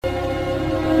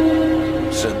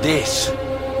So this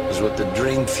is what the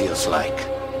dream feels like.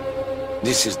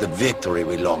 This is the victory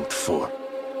we longed for.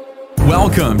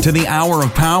 Welcome to the Hour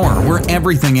of Power, where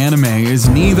everything anime is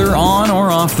neither on or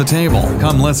off the table.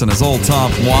 Come listen as Old Top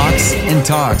walks and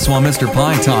talks while Mr.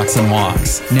 Pie talks and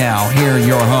walks. Now, here are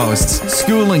your hosts,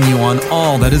 schooling you on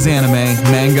all that is anime,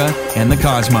 manga, and the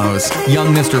cosmos.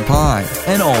 Young Mr. Pie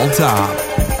and Old Top.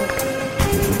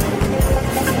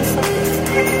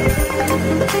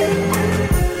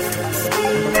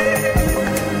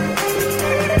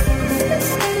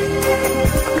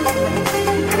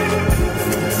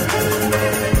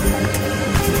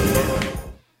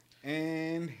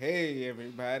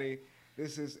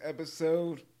 This is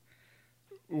episode,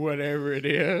 whatever it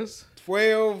is,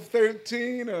 12,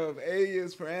 13 of A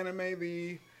is for Anime,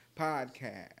 the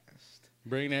podcast.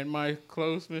 Bring that mic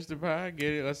close, Mr. Pie.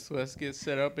 Get it. Let's get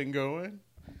set up and going.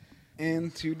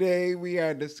 And today we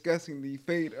are discussing the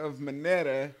fate of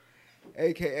Mineta,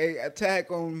 aka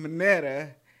Attack on Mineta,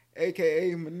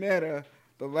 aka Mineta,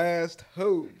 the Last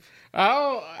Hope.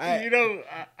 I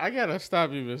gotta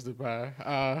stop you, Mr.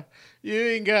 Pie. You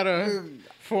ain't gotta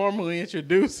formally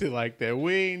introduce it like that.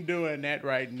 We ain't doing that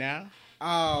right now.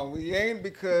 Oh, we ain't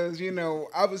because,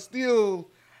 I still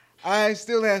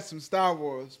had some Star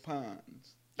Wars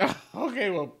puns. Okay,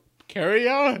 well, carry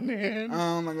on then.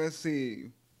 Let's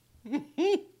see.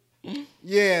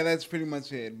 Yeah, that's pretty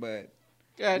much it, but.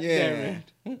 God damn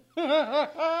it.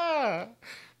 Man,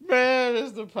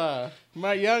 Mr. Pie.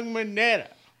 My young Mineta.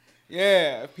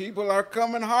 Yeah, people are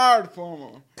coming hard for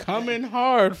him. Coming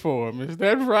hard for him, is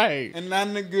that right? And not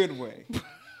in a good way.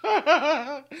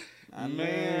 Man,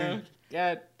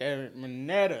 God damn it,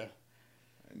 Mineta.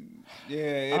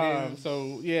 Yeah, it is.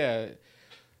 So, yeah,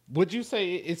 would you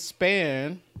say it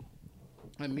spanned...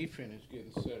 Let me finish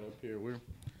getting set up here. We're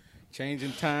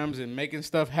changing times and making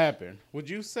stuff happen. Would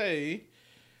you say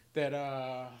that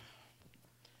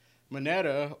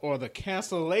Mineta, or the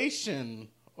cancellation...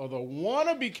 or the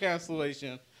wannabe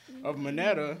cancellation of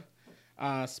Mineta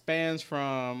spans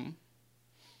from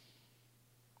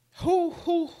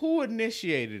who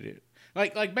initiated it?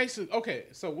 Like basically, okay,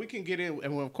 so we can get in,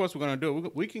 and of course we're gonna do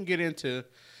it. We can get into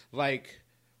like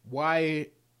why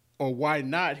or why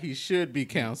not he should be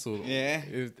canceled. Yeah,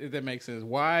 if that makes sense.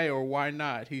 Why or why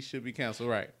not he should be canceled,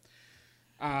 right?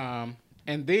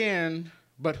 And then.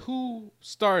 But who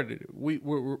started it?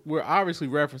 We're obviously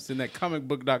referencing that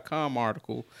comicbook.com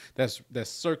article that's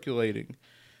circulating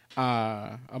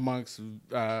amongst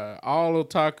all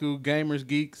otaku, gamers,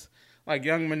 geeks, like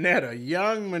young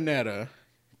Mineta,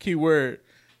 keyword,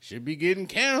 should be getting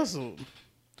canceled.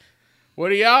 What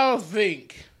do y'all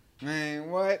think?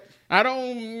 Man, what?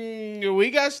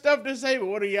 We got stuff to say, but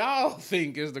what do y'all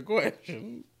think is the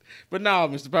question? But no,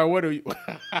 Mr. Power, what do you,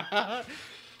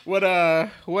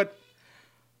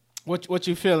 What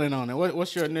you feeling on it?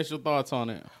 What's your initial thoughts on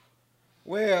it?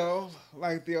 Well,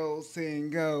 like the old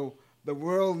saying go, the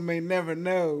world may never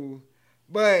know,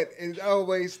 but it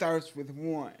always starts with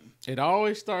one. It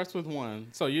always starts with one.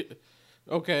 So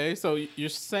so you're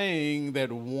saying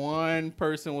that one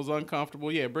person was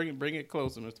uncomfortable? Yeah, bring it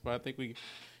closer, Mr. Pye. I think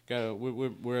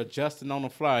we're adjusting on the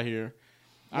fly here.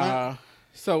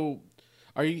 So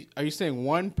are you saying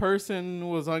one person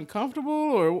was uncomfortable,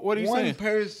 or what are you saying? One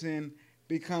person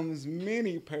becomes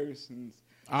many persons.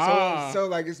 So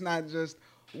like it's not just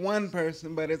one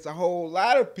person, but it's a whole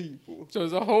lot of people. So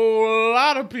it's a whole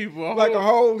lot of people. Like a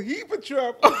whole heap of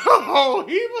trouble. A whole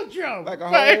heap of trouble. Like a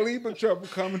whole heap of trouble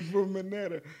coming from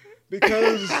Mineta.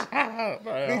 Because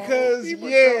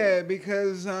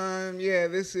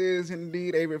this is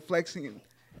indeed a reflection.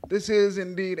 This is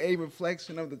indeed a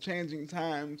reflection of the changing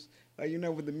times.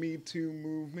 With the Me Too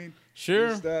movement.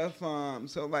 Sure. And stuff.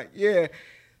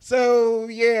 So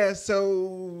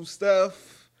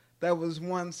stuff that was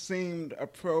once seemed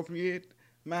appropriate,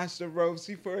 Master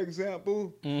Roshi, for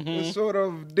example, was sort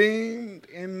of deemed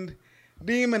and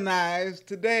demonized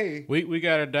today. We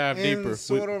gotta dive deeper. And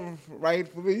sort of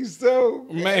rightfully so.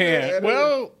 Man,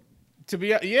 well,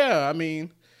 I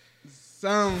mean,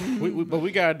 but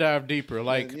we gotta dive deeper.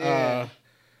 Like,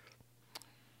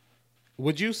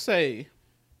 would you say,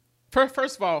 first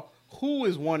of all, who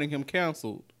is wanting him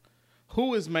canceled?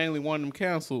 Who is mainly wanting him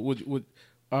canceled? Would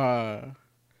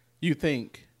you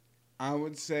think? I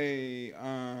would say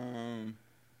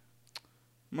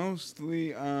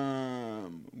mostly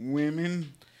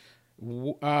women.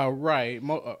 Right.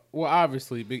 Well,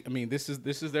 obviously, I mean, this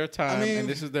is their time, and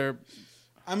this is their.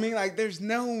 Like, there's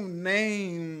no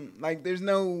name. Like, there's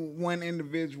no one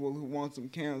individual who wants them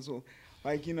canceled.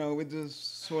 Like, it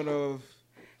just sort of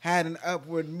had an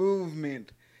upward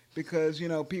movement because,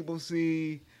 people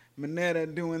see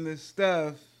Mineta doing this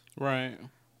stuff Right.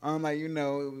 Like, you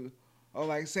know, or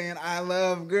like saying I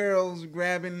love girls,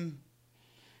 grabbing.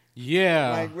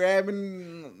 Yeah. Like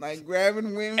grabbing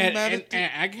women. And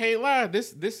I can't lie.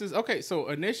 This is okay. So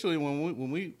initially,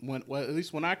 when well, at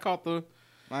least when I caught the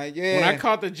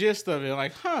gist of it,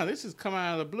 like, this is coming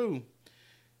out of the blue.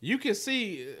 You can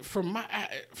see from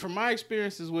my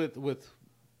experiences with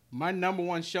my number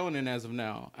one shonen as of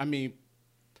now. I mean,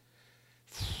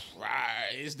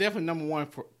 it's definitely number one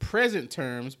for present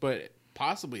terms, but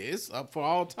possibly it's up for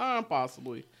all time,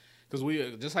 possibly. Because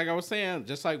we, just like I was saying,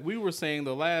 just like we were saying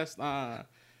the last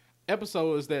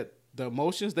episode, is that the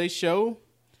emotions they show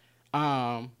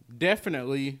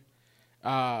definitely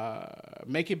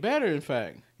make it better, in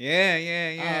fact.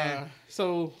 Yeah.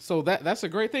 So that's a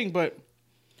great thing. But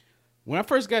when I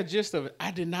first got gist of it,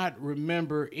 I did not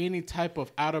remember any type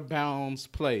of out of bounds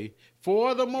play.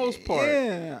 For the most part.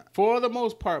 Yeah. For the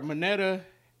most part, Mineta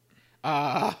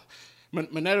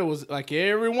was like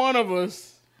every one of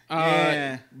us.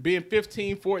 Being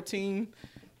 15, 14,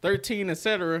 13,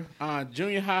 etc.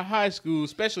 Junior high school,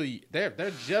 especially,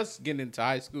 they're just getting into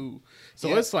high school.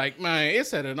 So it's like, man,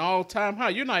 it's at an all-time high.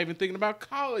 You're not even thinking about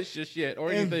college just yet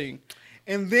or anything.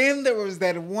 And then there was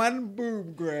that one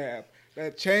boob grab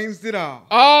that changed it all.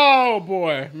 Oh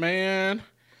boy, man.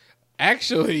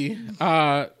 Actually,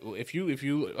 if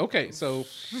you okay, so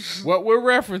what we're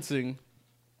referencing,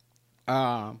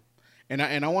 and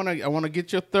I want to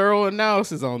get your thorough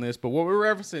analysis on this, but what we're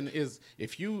referencing is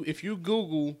if you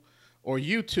Google or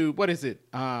YouTube, what is it?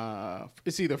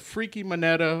 It's either Freaky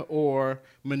Mineta or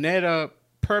Mineta,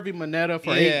 Pervy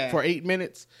Mineta for 8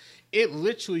 minutes. It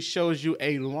literally shows you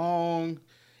a long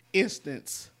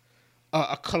instance,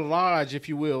 a collage, if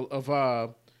you will,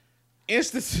 of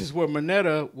instances where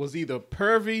Mineta was either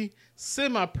pervy,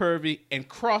 semi-pervy, and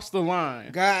crossed the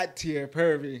line. God tier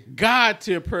pervy.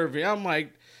 I'm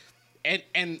like,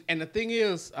 and the thing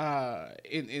is,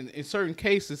 in certain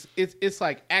cases, it's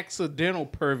like accidental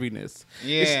perviness.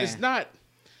 Yeah, it's not.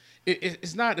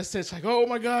 It's not a sense like, oh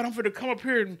my God, I'm finna come up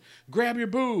here and grab your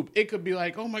boob. It could be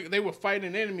like, oh my God, they were fighting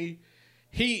an enemy.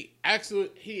 He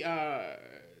accidentally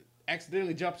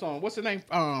jumps on, what's the name?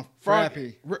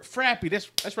 Frappy. Frappy. That's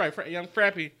right, young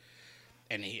Frappy.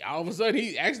 And he all of a sudden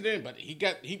he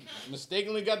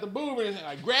mistakenly got the boob and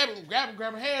like grab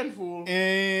a handful.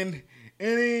 And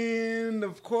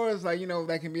of course, like, you know,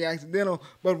 that can be accidental.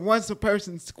 But once a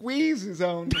person squeezes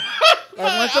on,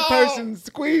 once a person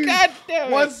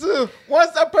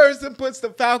puts the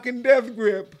Falcon Death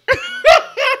Grip,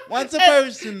 once a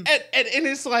person, and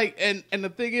it's like, and the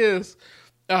thing is,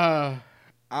 I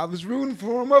was rooting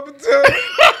for him up until,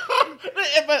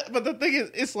 but the thing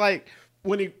is, it's like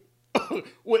when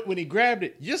he grabbed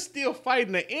it, you're still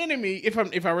fighting the enemy.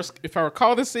 If I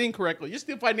recall this scene correctly, you're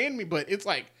still fighting the enemy, but it's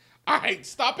like, all right,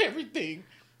 stop everything.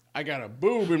 I got a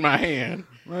boob in my hand.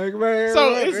 Like, man,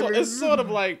 so it's sort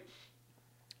of like,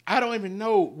 I don't even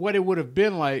know what it would have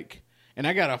been like. And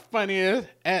I got a funny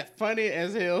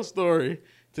as hell story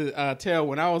to tell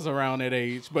when I was around that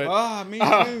age. But me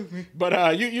too.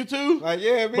 But you too? Like,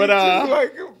 yeah, me too.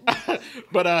 Like,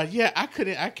 but yeah, I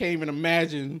can't even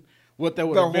imagine what that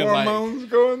would have been like. The hormones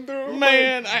going through.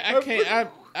 Man, I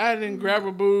can't. I didn't grab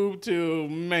a boob till,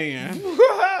 man.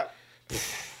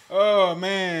 Oh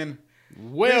man.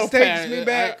 Well, this takes me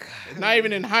back. Not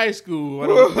even in high school, I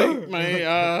don't think,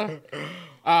 man.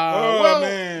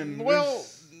 Man. Well,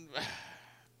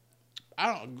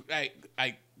 I don't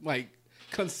like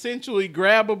consensually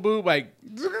grab a boob, like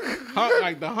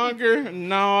the hunger.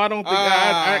 No, I don't think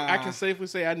I can safely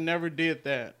say I never did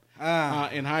that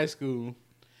in high school.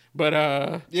 But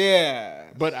yeah.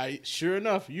 But sure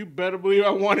enough, you better believe I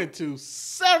wanted to.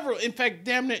 Several, in fact,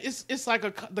 damn it, it's like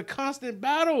the constant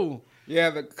battle.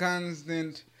 Yeah, the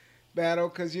constant battle,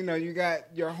 because you know you got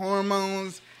your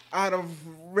hormones out of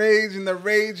rage and the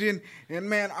raging, and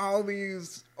man, all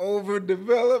these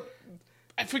overdeveloped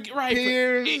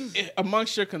peers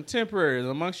amongst your contemporaries,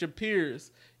 amongst your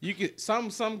peers. You get some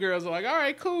girls are like, all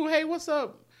right, cool, hey, what's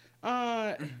up?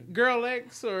 Girl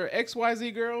X or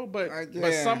XYZ girl, but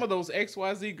some of those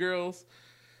XYZ girls,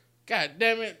 god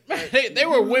damn it, they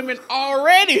were women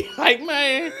already, like,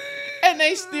 man, and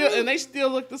they still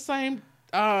look the same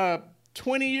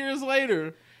 20 years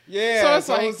later. Yeah,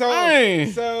 so it's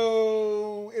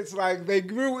so it's like they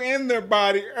grew in their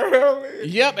body early.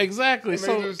 Yep, exactly.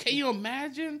 So can you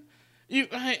imagine?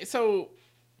 So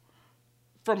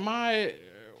from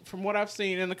what I've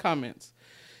seen in the comments,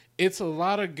 it's a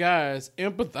lot of guys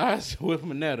empathize with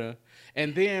Mineta,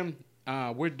 and then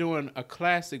we're doing a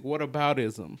classic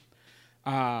whataboutism.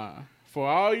 For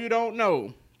all you don't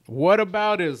know,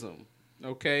 whataboutism,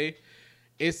 okay?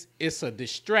 It's a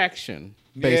distraction.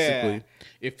 basically.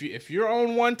 If you're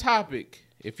on one topic,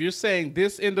 if you're saying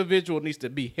this individual needs to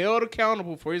be held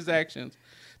accountable for his actions,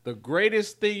 the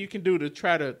greatest thing you can do to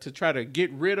try to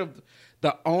get rid of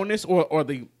the onus or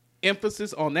the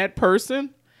emphasis on that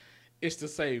person is to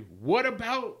say, what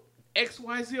about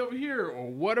XYZ over here, or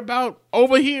what about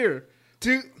over here?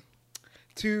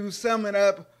 To sum it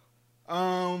up,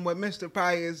 what Mr.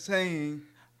 Pie is saying,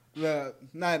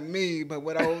 not me, but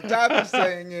what Old Top is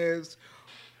saying is,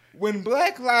 when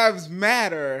Black Lives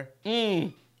Matter,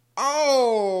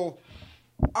 all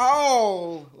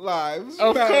lives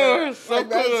matter. Of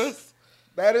course.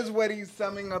 That is what he's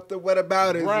summing up the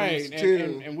whataboutisms right,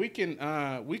 too. And we can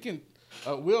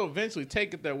we'll eventually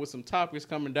take it there with some topics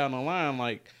coming down the line,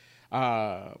 like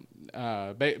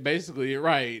basically,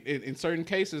 right. In certain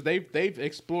cases, they've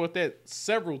explored that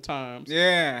several times.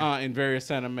 Yeah. In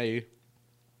various anime,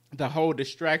 the whole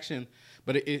distraction,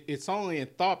 but it's only in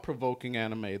thought-provoking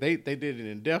anime. They did it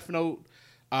in Death Note.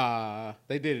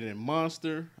 They did it in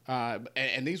Monster.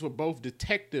 And these were both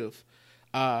detective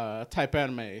type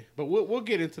anime. But we'll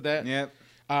get into that. Yep.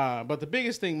 But the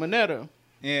biggest thing, Mineta.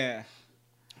 Yeah.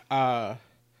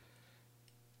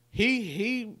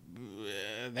 They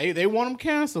want him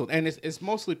canceled, and it's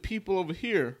mostly people over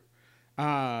here,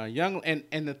 young.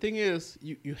 And the thing is,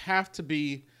 you have to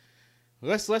be.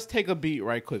 Let's take a beat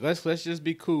right quick. Let's just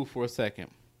be cool for a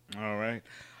second. All right.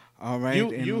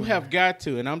 You have got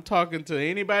to, and I'm talking to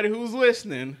anybody who's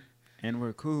listening. And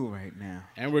we're cool right now.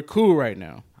 Right.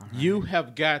 You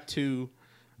have got to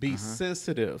be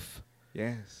sensitive.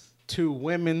 Yes. To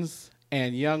women's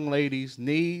and young ladies'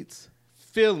 needs,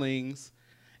 feelings,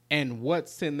 and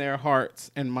what's in their hearts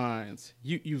and minds.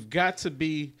 You've got to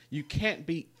be. You can't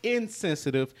be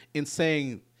insensitive in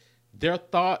saying their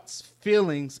thoughts,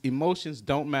 feelings, emotions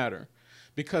don't matter,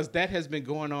 because that has been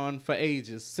going on for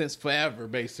ages, since forever,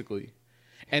 basically.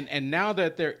 And now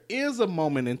that there is a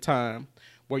moment in time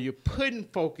where you're putting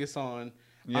focus on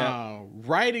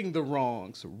righting the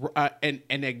wrongs and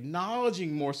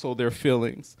acknowledging more so their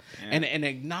feelings and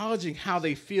acknowledging how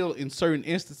they feel in certain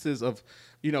instances of,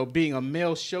 being a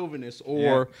male chauvinist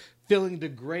or feeling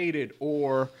degraded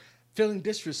or feeling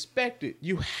disrespected,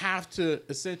 you have to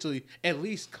essentially at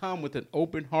least come with an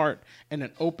open heart and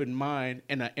an open mind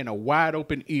and a wide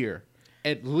open ear,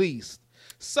 at least.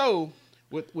 So,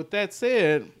 with that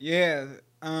said, So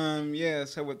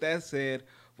with that said,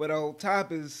 what Old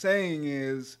Top is saying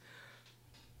is,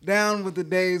 down with the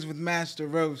days with Master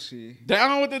Roshi.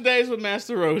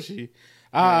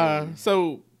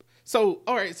 So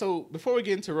all right. So before we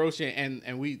get into Roshi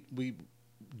and we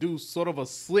do sort of a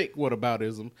slick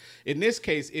whataboutism. In this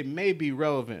case, it may be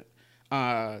relevant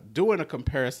doing a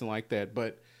comparison like that,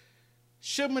 but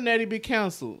should Mineta be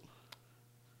canceled?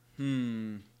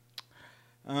 If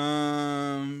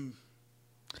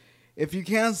you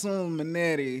cancel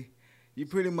Mineta, you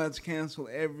pretty much cancel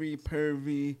every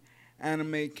pervy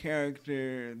anime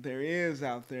character there is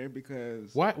out there,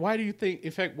 because why do you think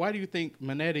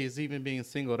Mineta is even being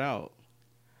singled out?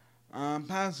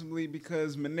 Possibly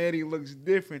because Mineta looks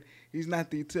different. He's not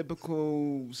the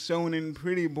typical shonen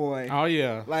pretty boy. Oh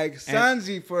yeah, like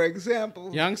Sanji, for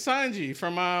example. Young Sanji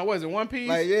from One Piece.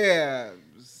 Like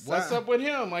what's up with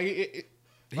him?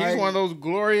 He's one of those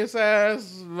glorious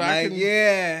ass.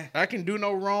 I can do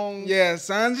no wrong. Yeah,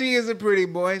 Sanji is a pretty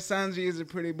boy.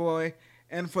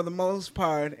 And for the most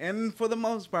part,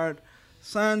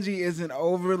 Sanji isn't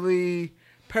overly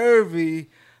pervy.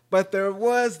 But there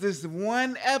was this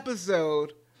one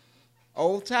episode,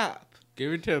 Old Top.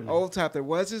 Give it to me. Old Top. There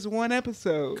was this one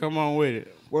episode. Come on with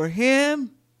it. Where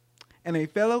him and a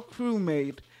fellow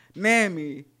crewmate,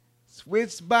 Nami,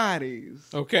 switched bodies.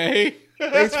 Okay.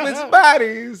 They switched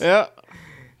bodies. Yeah.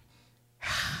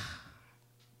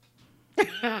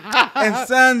 And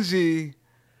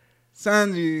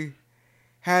Sanji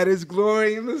had his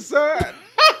glory in the sun.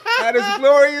 Had his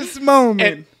glorious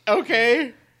moment.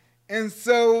 Okay. And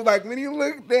so, when he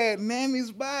looked at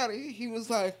Nami's body, he was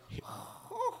like,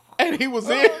 and he was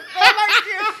in. He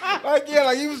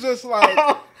was just and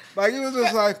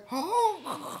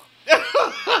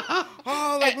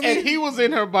he was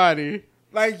in her body.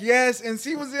 Yes, and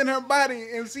she was in her body,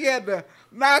 and she had to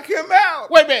knock him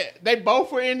out. Wait a minute, they both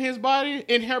were in his body,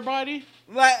 in her body?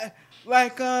 No,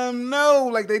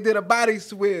 they did a body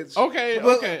switch. Okay.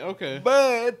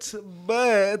 But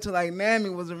Nami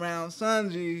was around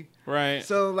Sanji. Right.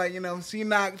 So, she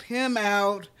knocked him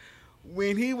out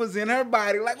when he was in her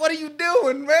body. What are you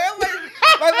doing, man?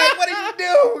 What are you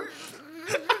doing?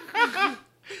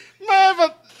 Man,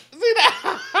 but see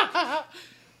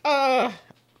that?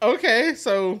 Okay,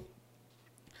 so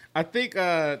I think,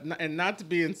 and not to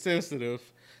be insensitive,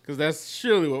 because that's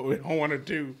surely what we don't want to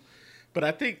do. But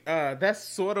I think that's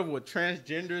sort of what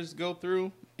transgenders go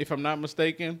through, if I'm not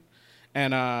mistaken.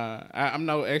 And I'm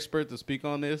no expert to speak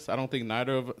on this. I don't think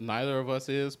neither of us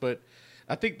is, but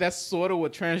I think that's sort of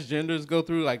what transgenders go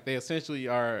through. Like they essentially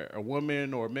are a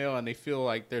woman or a male, and they feel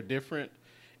like they're different,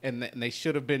 and they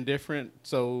should have been different.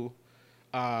 So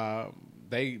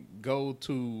they go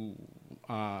to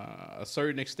a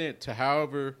certain extent, to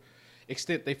however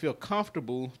extent they feel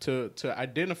comfortable to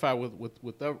identify with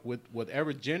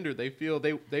whatever gender they feel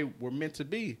they were meant to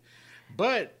be.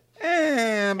 But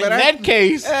in that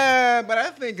case, but I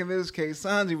think in this case,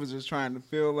 Sanji was just trying to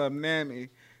fill up Nami.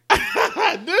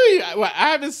 Do you? Well, I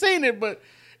haven't seen it, but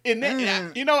in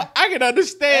that, I can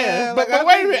understand. But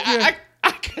wait a minute,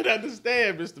 I can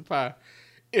understand, Mr. Pie.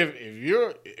 If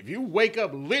you wake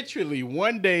up literally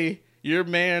one day you're a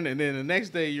man, and then the next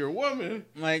day you're a woman,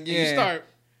 like you start,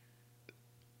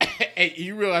 and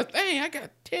you realize, dang, I got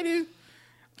titties.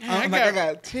 I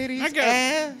got titties,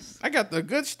 ass. I got the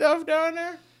good stuff down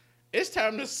there. It's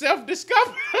time to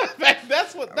self-discover.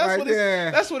 That's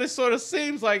what it sort of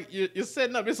seems like. You're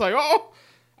setting up. It's like, oh,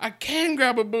 I can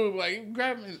grab a boob, like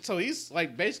grabbing. So he's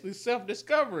like basically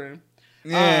self-discovering.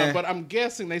 Yeah. But I'm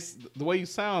guessing the way you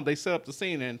sound, they set up the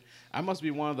scene, and I must be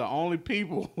one of the only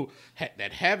people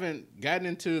that hasn't gotten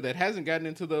into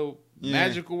the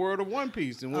magical world of One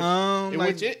Piece, in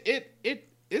which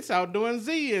it's outdoing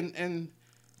Z and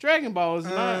Dragon Ball is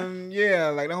not. Yeah,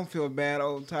 like don't feel bad,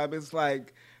 old type. It's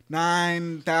like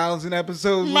 9,000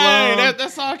 episodes long.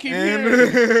 That's all I keep hearing.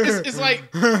 It's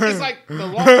like the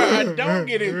longer I don't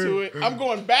get into it, I'm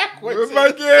going backwards. It's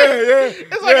like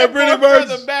it's like I'm going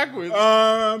further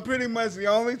backwards. Pretty much the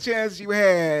only chance you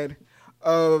had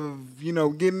of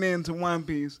getting into One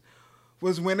Piece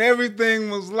was when everything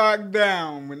was locked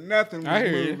down, when nothing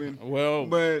was moving. Well,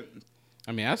 but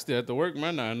I mean, I still have to work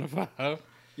my 9 to 5.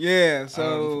 Yeah,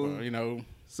 so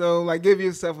So, like, give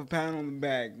yourself a pat on the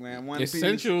back, man. One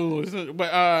essential, piece.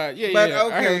 But okay.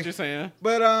 I hear what you're saying.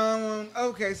 But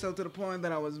okay. So to the point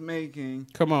that I was making,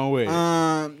 come on, wait.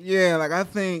 Yeah, like I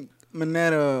think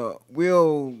Mineta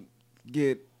will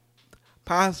get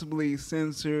possibly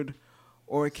censored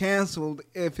or canceled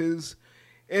if his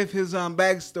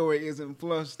backstory isn't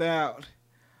flushed out.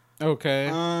 Okay.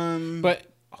 But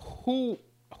who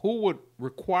would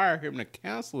require him to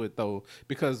cancel it though?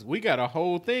 Because we got a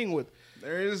whole thing with.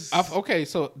 Okay,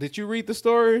 so did you read the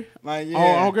story? Like,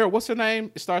 yeah. Oh, girl, what's her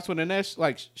name? It starts with an S,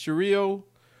 like Shirio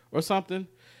or something.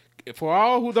 For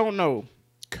all who don't know,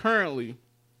 currently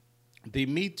the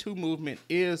Me Too movement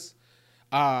is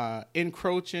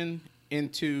encroaching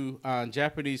into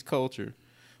Japanese culture,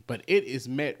 but it is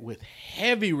met with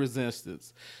heavy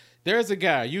resistance. There's a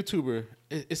guy, YouTuber.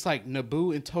 It's like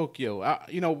Naboo in Tokyo.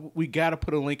 We got to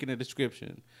put a link in the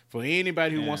description for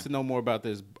anybody who wants to know more about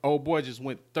this. Old boy just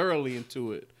went thoroughly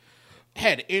into it.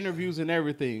 Had interviews and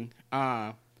everything.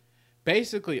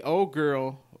 Basically, old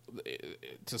girl,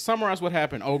 to summarize what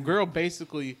happened, old girl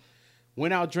basically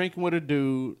went out drinking with a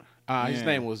dude. His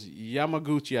name was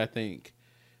Yamaguchi, I think.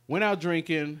 Went out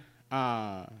drinking.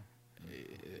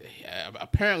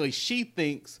 Apparently, she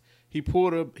thinks he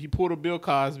pulled a Bill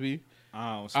Cosby.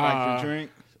 Oh, spiked the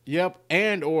drink. Yep,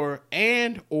 and or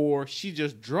she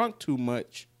just drunk too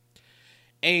much,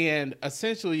 and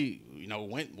essentially,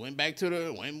 went back into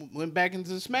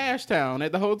the Smash Town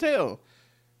at the hotel.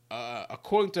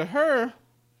 According to her,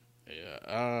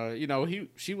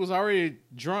 she was already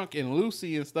drunk and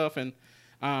loosey and stuff, and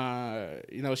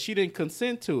she didn't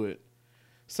consent to it.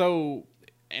 So.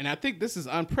 And I think this is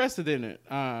unprecedented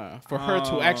for her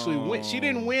to actually win. She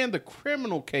didn't win the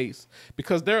criminal case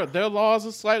because their laws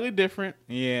are slightly different.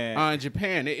 Yeah. In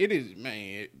Japan, it is,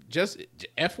 man. Just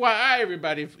FYI,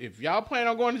 everybody, if y'all plan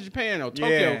on going to Japan or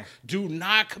Tokyo, do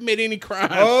not commit any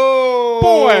crimes. Oh,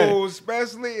 boy,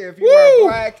 especially if you are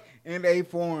black and a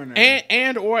foreigner,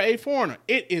 and or a foreigner.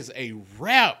 It is a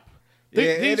wrap.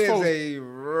 It is a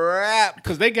wrap.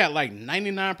 Because they got like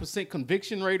 99%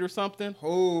 conviction rate or something.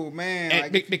 Oh,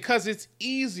 man. Because it's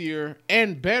easier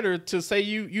and better to say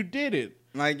you did it.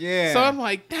 Like, yeah. So I'm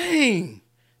like, dang.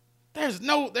 There's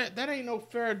that ain't no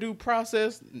fair due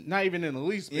process. Not even in the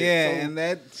least bit. Yeah,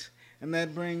 so, and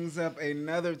that brings up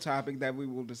another topic that we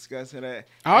will discuss at a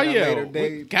later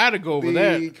date. We gotta go over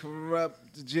that. The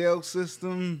corrupt jail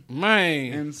system,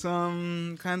 man, in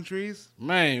some countries,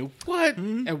 man. What?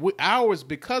 Mm-hmm. And ours,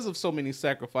 because of so many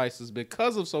sacrifices,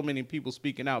 because of so many people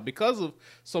speaking out, because of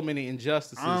so many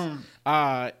injustices,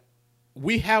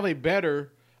 we have a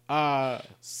better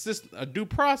system, a due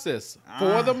process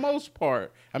for the most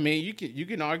part. I mean, you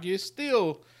can argue it's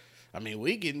still. I mean,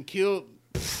 we getting killed.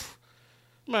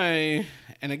 Man,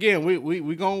 and again,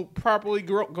 we gonna properly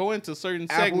go into certain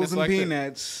segments Apples and like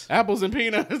peanuts. Apples and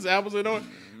peanuts, apples and orange.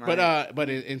 But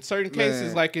in certain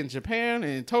cases, like in Japan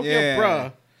and in Tokyo,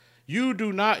 bruh, you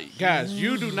do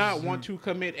not want to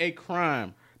commit a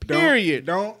crime. Period.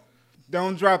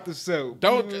 Don't drop the soap.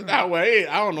 Don't. I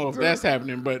don't know if that's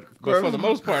happening, but for the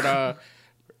most part,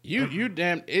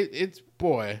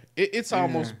 it's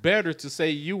almost better to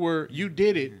say you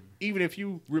did it, even if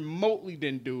you remotely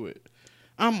didn't do it.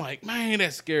 I'm like, man,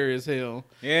 that's scary as hell.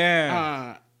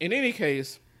 Yeah. In any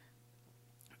case,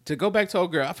 to go back to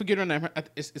old girl, I forget her name.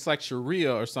 It's like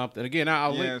Sharia or something. Again,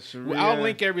 I'll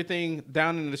link everything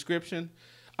down in the description,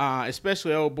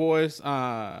 especially old boy's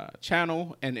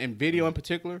channel and video in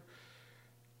particular.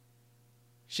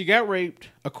 She got raped.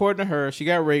 According to her, she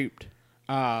got raped.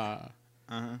 Took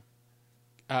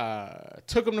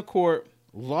him to court.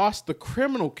 Lost the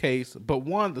criminal case, but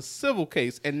won the civil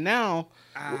case, and now,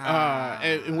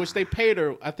 in which they paid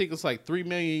her, I think it's like 3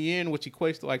 million yen, which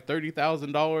equates to like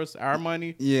 $30,000 our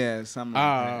money. Yeah, something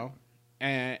like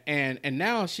that. And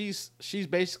now she's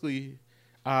basically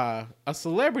a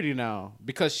celebrity now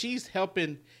because she's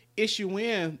helping issue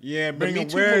in bring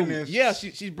awareness. Movement. Yeah,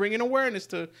 she's bringing awareness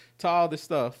to all this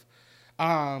stuff.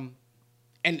 And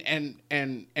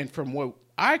from what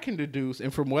I can deduce,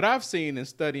 and from what I've seen in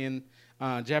studying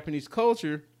Japanese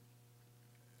culture,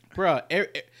 bruh,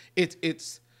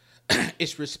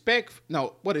 it's respect.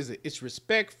 No, what is it? It's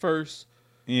respect first,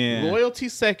 loyalty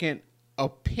second,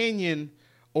 opinion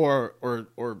or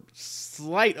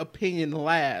slight opinion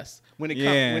last. When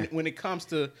it comes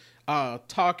to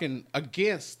talking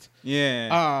against,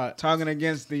 talking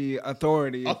against the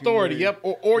authority. Yep,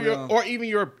 or even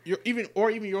your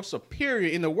superior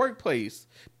in the workplace.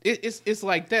 It's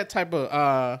like that type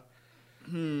of.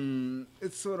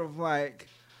 It's sort of like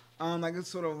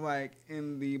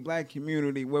in the black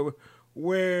community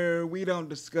where we don't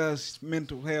discuss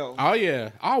mental health. Oh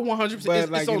yeah,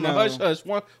 100%. It's on the hush hush.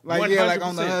 100%. Like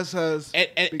on the hush hush.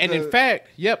 And in fact,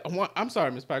 I'm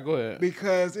sorry, Ms. Pike, go ahead.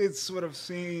 Because it's sort of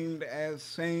seemed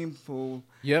as shameful.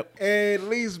 Yep. At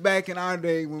least back in our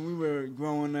day when we were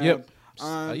growing up.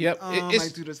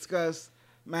 Like to discuss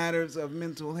matters of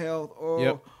mental health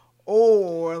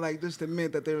or like just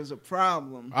admit that there's a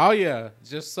problem. Oh yeah,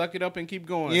 just suck it up and keep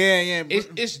going. Yeah.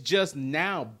 It's just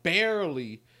now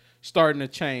barely starting to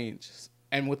change.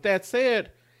 And with that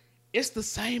said, it's the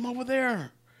same over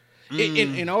there.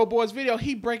 In old boy's video,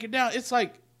 he break it down. It's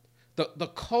like the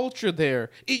culture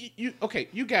there.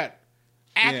 You got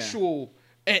actual,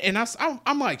 and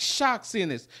I'm like shocked seeing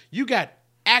this. You got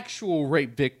actual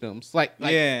rape victims, like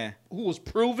who was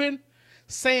proven,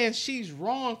 saying she's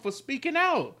wrong for speaking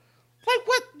out. Like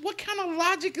what kind of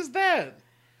logic is that?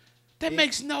 That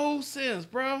makes no sense,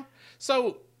 bro.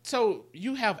 So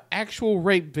you have actual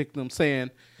rape victims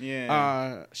saying,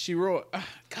 she wrote,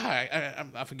 God,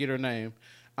 I forget her name.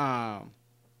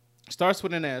 Starts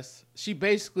with an S. She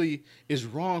basically is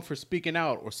wrong for speaking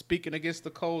out or speaking against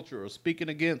the culture or speaking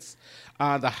against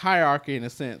the hierarchy in a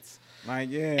sense.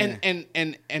 Like And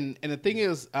the thing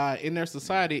is, in their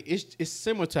society, it's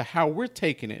similar to how we're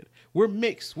taking it. We're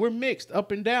mixed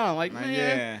up and down. Like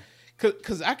man,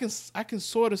 because I can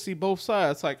sort of see both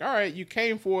sides. Like, all right, you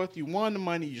came forth, you won the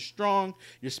money, you're strong,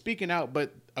 you're speaking out.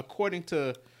 But according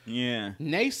to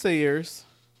naysayers,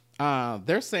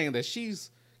 they're saying that she's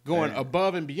going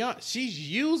above and beyond. She's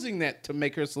using that to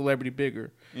make her celebrity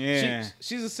bigger. Yeah,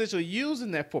 she's essentially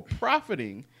using that for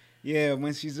profiting. Yeah,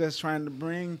 when she's just trying to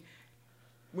bring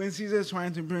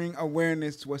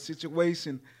awareness to a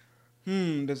situation.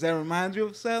 Does that remind you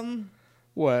of something?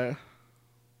 What?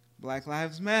 Black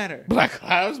Lives Matter. Black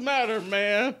Lives Matter,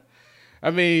 man. I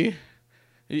mean,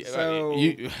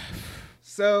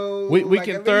 so we like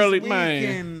can thoroughly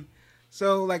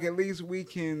at least we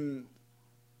can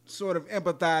sort of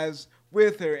empathize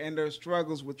with her and her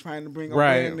struggles with trying to bring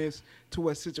awareness to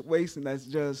a situation that's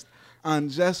just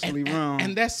unjustly wrong.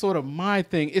 And that's sort of my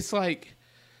thing. It's like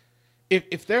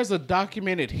if there's a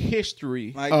documented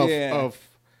history of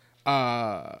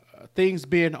things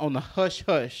being on the hush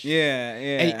hush,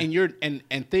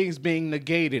 and things being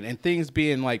negated and things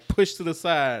being like pushed to the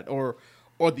side, or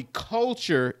the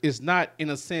culture is not in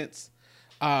a sense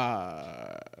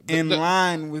in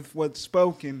line with what's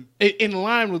spoken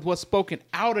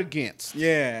out against.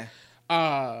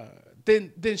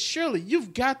 Then surely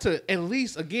you've got to at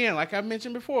least, again, like I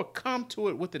mentioned before, come to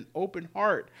it with an open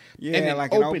heart, and an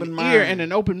open ear, and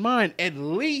an open mind, at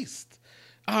least.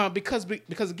 Because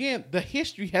again, the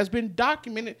history has been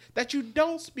documented that you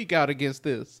don't speak out against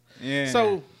this.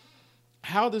 So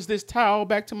how does this tie all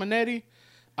back to Mineta?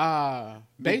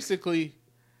 Basically,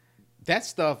 that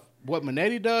stuff what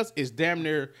Mineta does is damn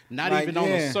near not even on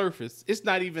the surface. It's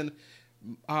not even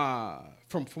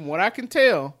from what I can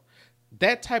tell.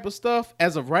 That type of stuff,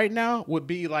 as of right now, would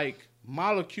be like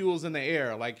molecules in the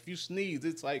air. Like if you sneeze,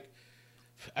 it's like,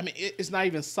 I mean, it's not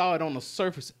even solid on the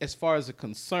surface as far as it's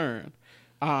concerned.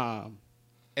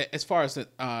 As far as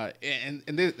and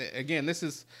this, again, this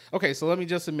is okay. So let me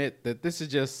just admit that this is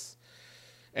just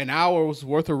an hour's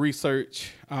worth of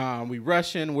research. We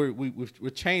rushing. We're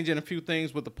changing a few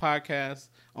things with the podcast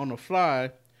on the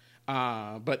fly.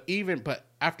 But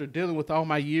after dealing with all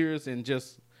my years and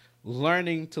just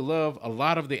learning to love a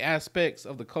lot of the aspects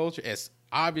of the culture, as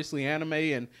obviously anime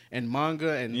and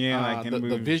manga and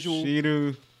the visual,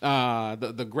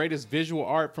 the greatest visual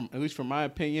art from, at least from my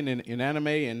opinion, in anime,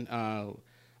 and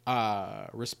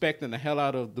respecting the hell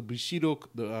out of the Bushido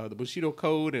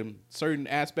code and certain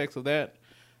aspects of that.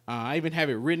 I even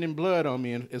have it written in blood on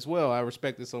me as well. I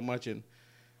respect it so much and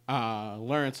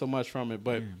learned so much from it.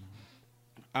 But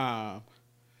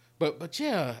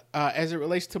yeah, as it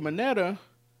relates to Mineta,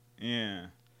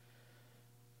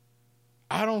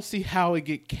 I don't see how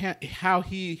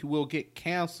he will get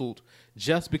canceled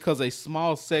just because a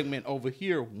small segment over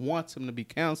here wants him to be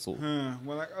canceled.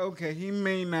 Well, like, okay, he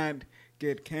may not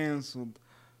get canceled,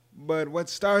 but what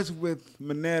starts with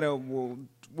Mineta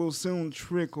will soon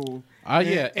trickle.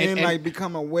 And like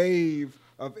become a wave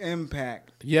of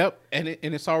impact. Yep, and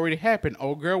it's already happened.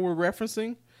 Old girl we're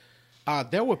referencing,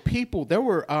 there were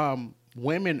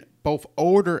women both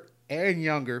older and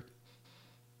younger,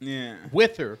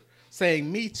 with her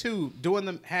saying "Me Too," doing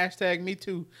the hashtag "Me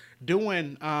Too,"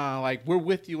 doing like "We're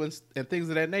with you" and things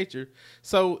of that nature.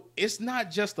 So it's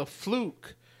not just a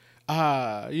fluke,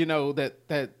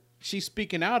 that she's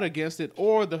speaking out against it,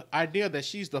 or the idea that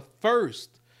she's the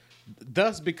first,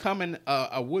 thus becoming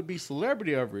a would-be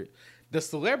celebrity of it. The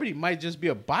celebrity might just be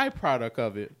a byproduct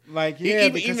of it. Like,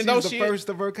 even though she's the first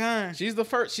of her kind. She's the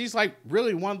first. She's like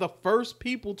really one of the first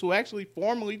people to actually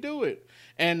formally do it.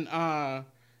 And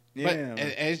but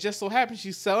it just so happens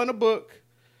she's selling a book,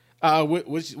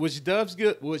 which does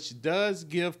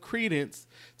give credence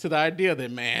to the idea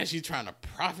that, man, she's trying to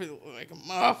profit like a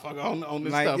motherfucker on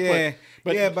this stuff.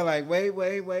 But like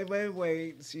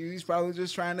wait. She's probably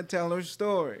just trying to tell her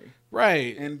story.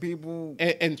 Right. And people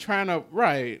and trying to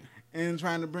and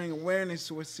trying to bring awareness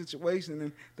to a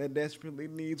situation that desperately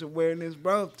needs awareness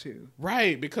brought to.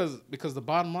 Right, because the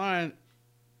bottom line,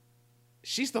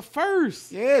 she's the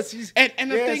first. Yes, the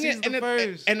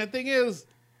thing is,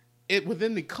 it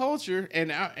within the culture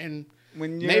and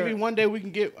when maybe one day we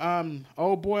can get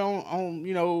old boy on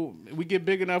we get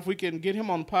big enough we can get him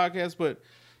on the podcast. But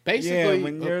basically,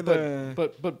 when you're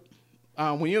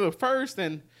when you're the first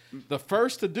and the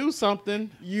first to do something,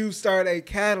 you start a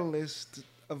catalyst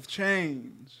of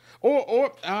change.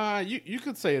 Or you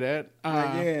could say that.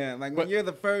 When you're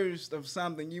the first of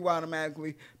something, you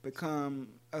automatically become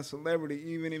a celebrity,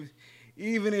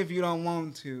 even if you don't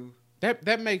want to.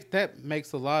 That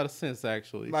makes a lot of sense,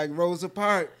 actually. Like Rosa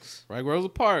Parks. Right, Rosa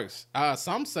Parks.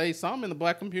 Some in the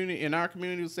black community, in our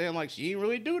community, was saying like she didn't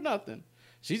really do nothing.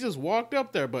 She just walked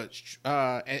up there, but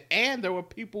and there were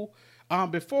people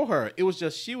before her. It was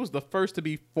just she was the first to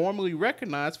be formally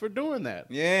recognized for doing that.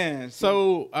 Yeah.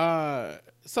 So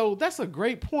that's a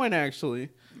great point, actually.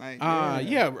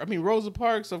 I mean, Rosa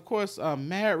Parks, of course,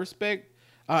 mad respect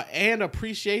and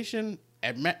appreciation,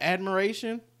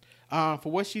 admiration for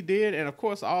what she did, and of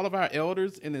course, all of our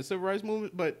elders in the civil rights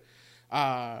movement. But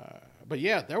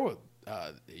yeah, there were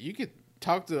you could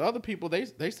talk to other people.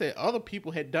 They said other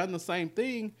people had done the same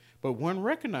thing, but weren't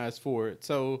recognized for it.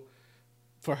 So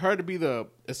for her to be the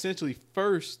essentially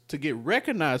first to get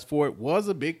recognized for it was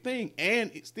a big thing, and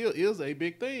it still is a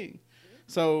big thing.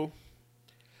 So,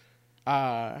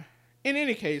 in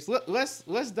any case,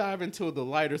 let's dive into the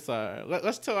lighter side.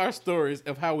 Let's tell our stories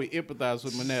of how we empathize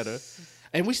with Mineta,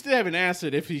 and we still haven't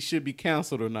answered if he should be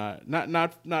canceled or not.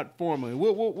 Not formally.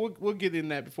 We'll get in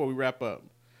that before we wrap up.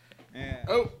 Yeah.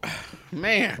 Oh,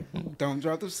 man! Don't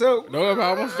drop the soap. No, I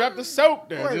almost dropped the soap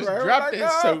there. Just drop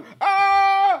that soap.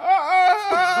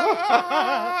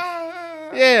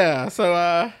 Yeah. So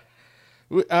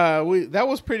that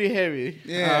was pretty heavy.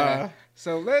 Yeah.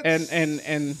 So let's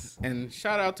and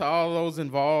shout out to all those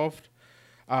involved,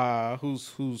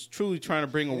 who's truly trying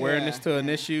to bring awareness to an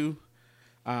issue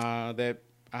that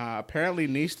apparently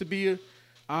needs to be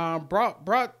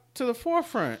brought to the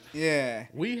forefront. Yeah.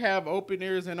 We have open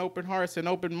ears and open hearts and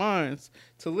open minds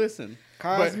to listen.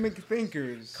 Cosmic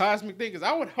thinkers.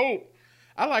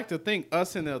 I like to think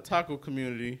us in the otaku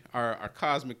community are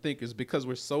cosmic thinkers because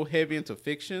we're so heavy into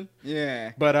fiction.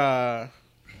 Yeah. But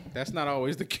that's not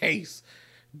always the case.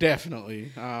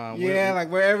 Definitely. Like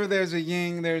wherever there's a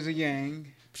yin, there's a yang.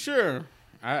 Sure.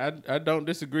 I don't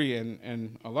disagree,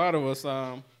 and a lot of us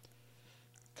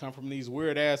come from these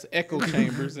weird ass echo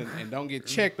chambers and don't get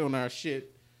checked on our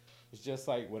shit. It's just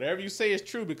like whatever you say is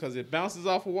true because it bounces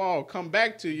off a wall, come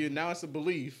back to you. Now it's a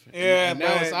belief. And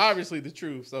now it's obviously the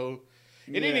truth. So,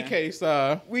 in any case,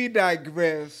 we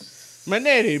digress.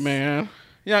 Mineta, man,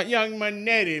 young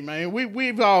Mineta, man.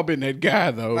 We've all been that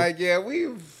guy though. Like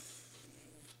we've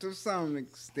to some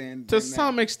extent. To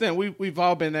some extent, we've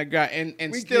all been that guy,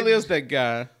 and still is that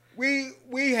guy.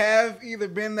 We have either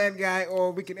been that guy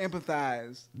or we can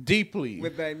empathize deeply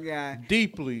with that guy.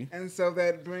 Deeply. And so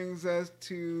that brings us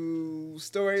to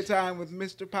story time with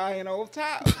Mr. Pie and Old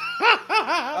Top.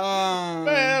 Man,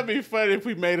 that'd be funny if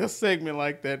we made a segment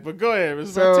like that. But go ahead,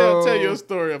 tell your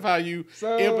story of how you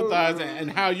empathize and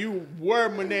how you were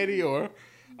Mineta or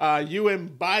you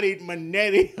embodied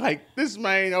Mineta. Like this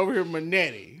man over here,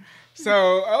 Mineta.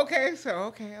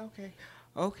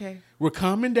 Okay. We're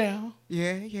calming down.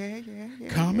 Yeah.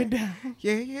 Calming down.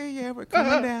 Yeah. We're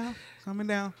coming down. Coming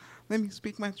down. Let me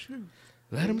speak my truth.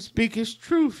 Let him speak his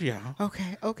truth, y'all.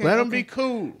 Okay. Let him be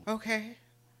cool. Okay.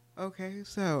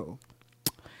 So,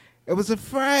 it was a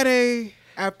Friday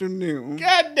afternoon.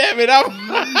 God damn it. God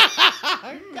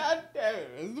damn it.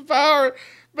 It's the power.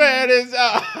 Man, it's...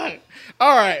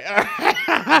 all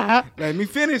right. Let me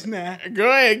finish now. Go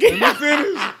ahead.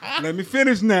 Let me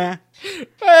finish now.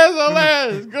 That's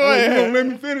hilarious. Go ahead. Let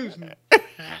me finish now.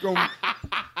 Go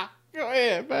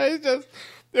ahead, man.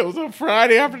 It was a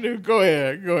Friday afternoon. Go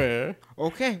ahead.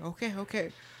 Okay. Okay,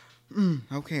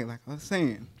 like I was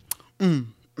saying. It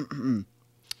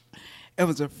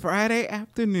was a Friday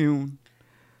afternoon.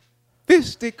 Fish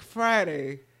Stick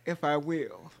Friday, if I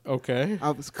will. Okay.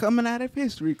 I was coming out of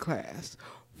history class.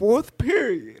 4th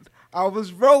period. I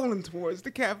was rolling towards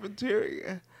the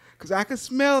cafeteria because I could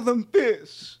smell them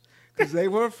fish because they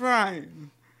were frying.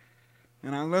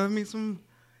 And I love me some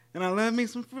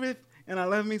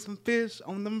fish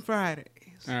on them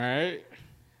Fridays. All right.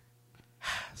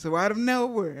 So out of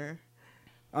nowhere,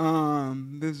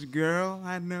 this girl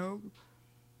I know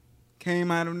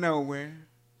came out of nowhere.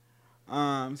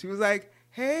 She was like,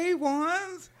 "Hey,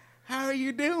 Wands, how are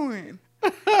you doing?"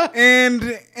 and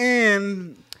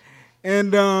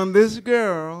this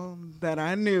girl that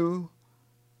I knew,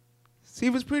 she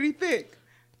was pretty thick.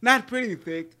 Not pretty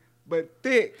thick, but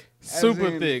thick.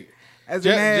 Super thick.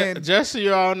 Just so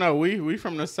you all know, we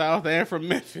from the South and from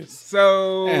Memphis.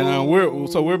 So and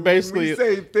we're basically, when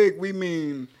we say thick, we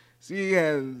mean she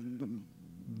has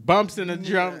bumps in the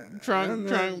trunk.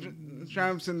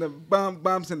 Trumps in the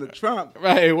bumps in the trunk.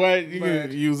 Right. What you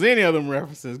can use any of them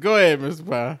references. Go ahead, Mr.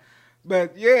 Pie.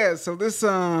 But yeah, so this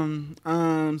girl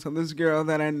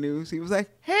that I knew, she was like,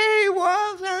 "Hey,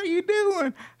 Walls, how are you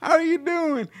doing?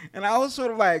 And I was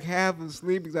sort of like half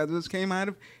asleep because I just came out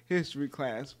of history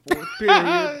class, 4th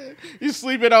period. You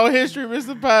sleeping on history,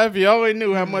 Mr. Pie? If you only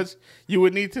knew how much you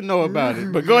would need to know about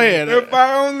it. But go ahead. If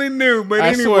I only knew. But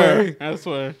anyway. I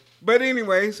swear. But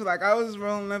anyway, so like I was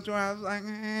rolling up to her, I was like,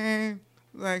 hey.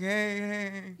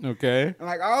 Okay. And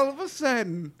like all of a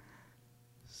sudden,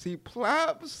 she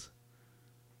plops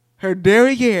her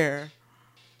derriere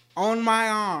on my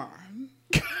arm.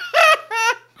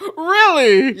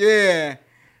 Really? Yeah.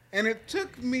 And it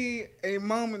took me a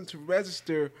moment to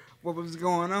register what was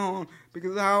going on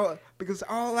because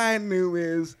all I knew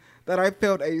is that I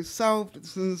felt a soft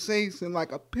sensation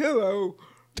like a pillow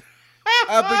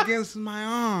up against my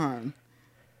arm.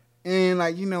 And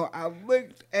like, I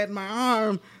looked at my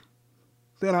arm,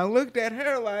 then I looked at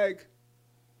her like.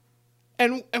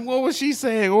 And what was she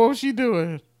saying? What was she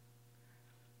doing?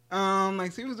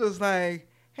 Like she was just like,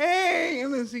 "Hey,"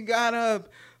 and then she got up.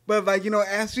 But like,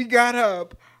 as she got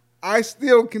up, I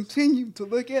still continued to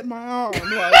look at my arm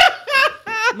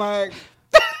like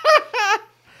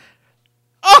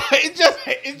oh,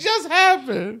 it just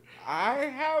happened. I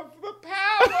have the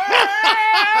power.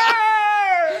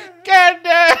 God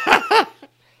damn.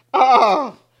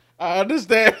 Oh, I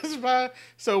understand.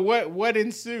 So what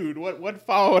ensued? What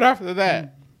followed after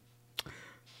that?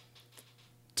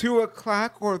 2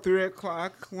 o'clock or 3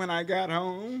 o'clock when I got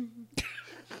home.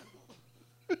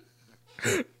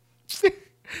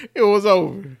 It was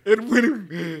over.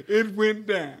 It went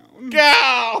down.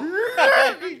 Go.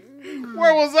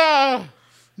 Where was I?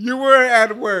 You were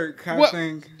at work, I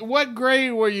think. What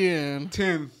grade were you in?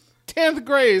 10th. 10th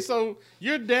grade. So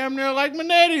you're damn near like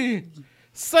Mineta.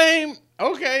 Same.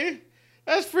 Okay.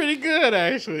 That's pretty good,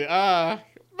 actually. Man.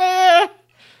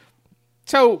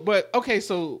 So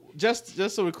just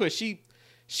so we're clear, she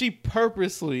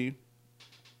purposely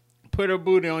put her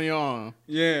booty on your arm.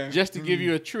 Yeah. Just to give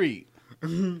you a treat.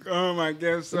 I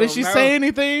guess so. Did she say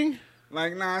anything?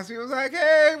 Like, nah, she was like,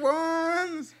 hey,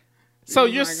 ones. So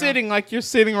you're like, sitting like you're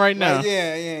sitting right now. Like,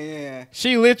 yeah.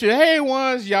 She literally, hey,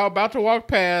 ones, y'all about to walk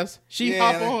past. She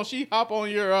hop on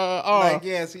your arm. Like,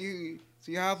 yeah, she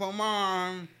hop on my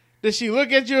arm. Did she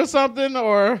look at you or something,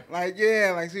 or? Like,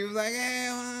 yeah, like she was like, hey,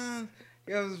 ones.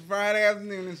 It was Friday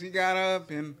afternoon, and she got up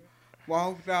and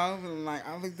walked off, and like,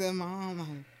 I looked at my arm, like,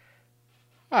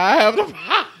 I have the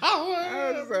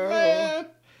power, man.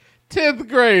 10th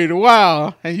grade,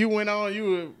 wow. And you went and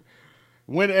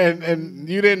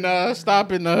you didn't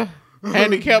stop in the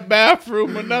handicapped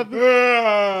bathroom or nothing?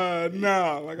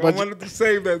 No, like I wanted to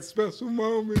save that special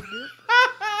moment.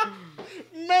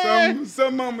 Man.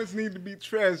 Some moments need to be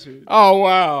treasured. Oh,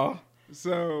 wow.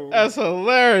 So that's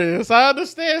hilarious. I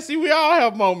understand. See, we all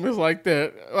have moments like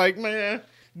that. Like, man,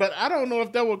 but I don't know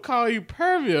if that would call you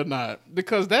pervy or not,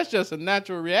 because that's just a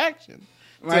natural reaction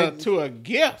to a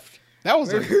gift. That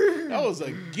was a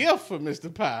gift for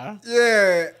Mr. Pie.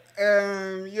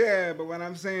 Yeah, but what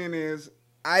I'm saying is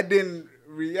I didn't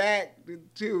react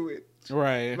to it.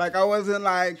 Right. Like I wasn't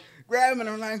like grabbing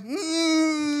her like,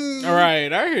 All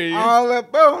right, I hear you. All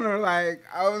up on her. Like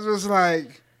I was just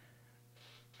like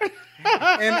in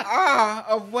awe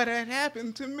of what had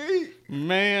happened to me.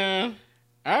 Man,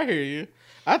 I hear you.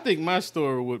 I think my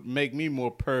story would make me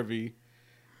more pervy.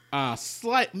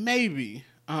 Maybe.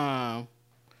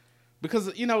 Because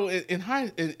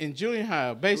in junior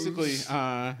high, basically,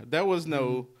 there was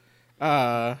no.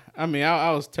 I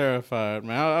was terrified,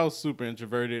 man. I was super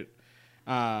introverted.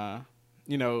 Coming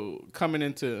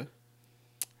into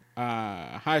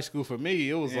high school for me,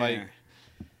 it was like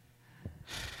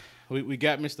we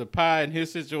got Mr. Pie in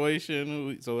his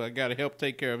situation, so I got to help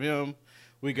take care of him.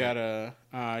 We got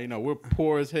we're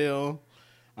poor as hell.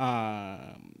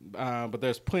 But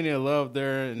there's plenty of love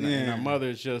there, and our mother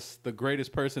is just the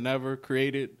greatest person ever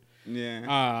created.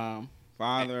 Yeah.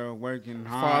 Father working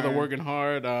hard.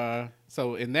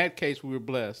 So in that case, we were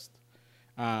blessed.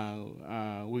 I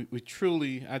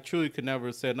truly could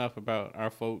never say enough about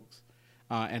our folks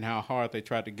and how hard they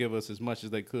tried to give us as much as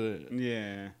they could.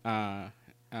 Yeah.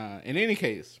 In any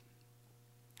case.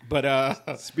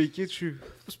 But speak your truth.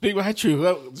 Speak my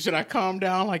truth. Should I calm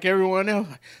down like everyone else?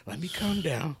 Let me calm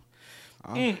down.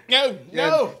 No. You ain't never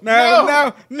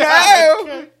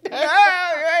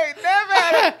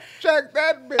had check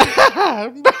that big. You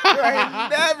ain't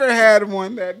never had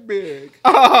one that big.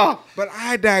 But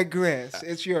I digress.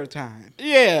 It's your time.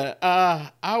 Yeah.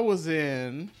 I was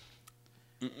in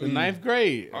the 9th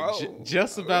grade.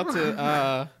 Just about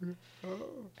to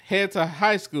head to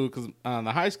high school, because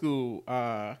the high school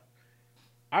I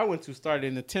went to started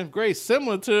in the 10th grade,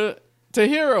 similar to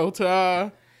Hero,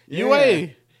 to UA.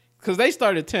 Because they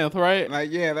started 10th, right?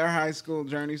 Like, yeah, their high school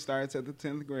journey starts at the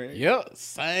 10th grade. Yep,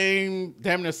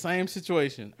 damn near same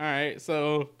situation. All right,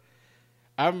 so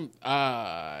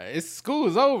school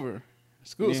is over.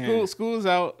 School's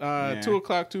out. 2:00,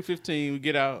 2:15, we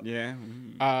get out. Yeah.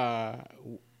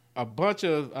 A bunch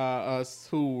of us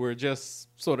who were just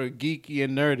sort of geeky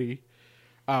and nerdy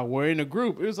were in a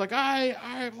group. It was like, all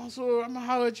right, Monsieur, I'm gonna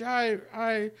holler at you. All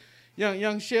right,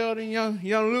 young Sheldon, young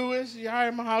Lewis. All right,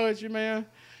 I'm gonna holler at you, man.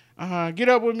 Get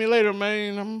up with me later,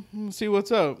 man. I'm gonna see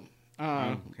what's up.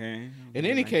 Okay. In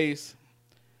any case,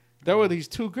 there were these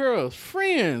two girls,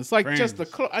 friends. Just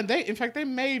the in fact, they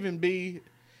may even be.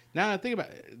 Now that I think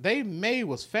about it, they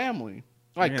was family,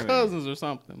 like cousins or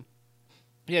something.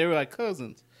 Yeah, they were like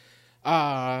cousins.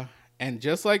 And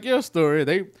just like your story,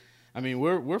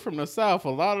 we're from the South. A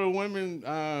lot of the women,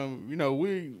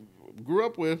 we grew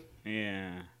up with.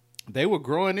 Yeah. They were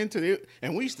growing into it,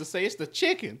 and we used to say it's the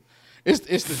chicken.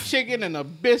 It's the chicken and the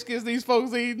biscuits these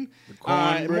folks eating. The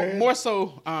cornbread. More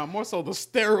so the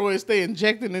steroids they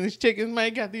injecting in these chickens,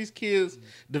 man, got these kids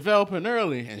developing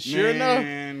early. And sure enough,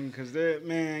 because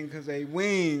a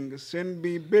wing shouldn't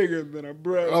be bigger than a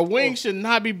breast. A wing should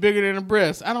not be bigger than a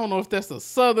breast. I don't know if that's a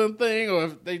Southern thing or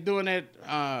if they doing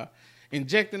that,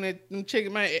 injecting that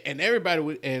chicken, man. And everybody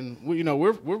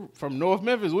we're from North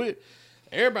Memphis.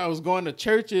 Everybody was going to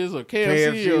churches or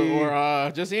KFC.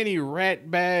 or just any rat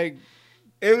bag.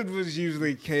 It was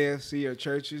usually KFC or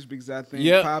churches, because I think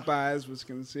Popeyes was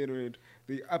considered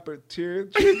the upper tier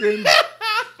chicken.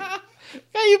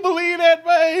 Can you believe that,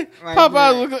 man? Like,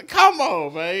 Popeyes was come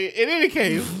on, man. In any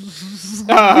case,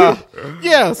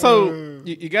 so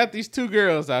you got these two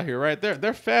girls out here, right?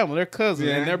 They're family, they're cousins,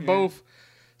 and they're both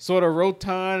sort of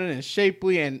rotund and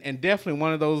shapely, and definitely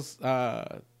one of those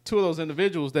two of those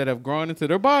individuals that have grown into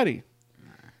their body.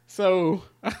 So,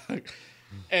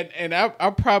 and I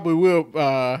probably will,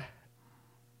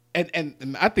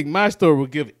 and I think my story will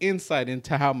give insight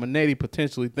into how Mineta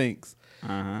potentially thinks.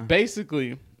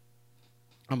 Basically,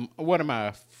 what am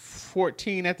I,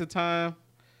 14 at the time?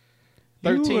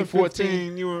 13,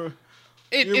 14. You were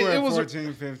It was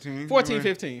 14, 15. 14,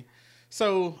 15.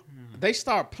 So they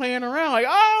start playing around like,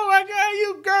 oh my God,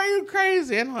 you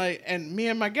crazy. And me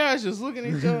and my guys just looking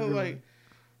at each other like,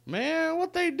 man,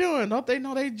 what they doing? Don't they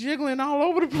know they jiggling all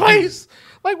over the place?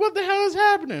 Like, what the hell is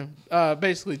happening?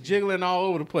 Basically jiggling all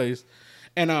over the place.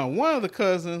 And one of the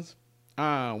cousins,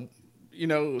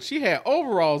 she had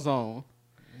overalls on.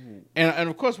 And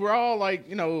of course we're all like,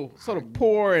 sort of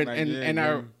poor and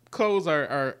our clothes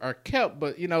are kept,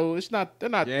 but they're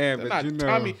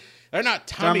not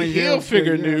Tommy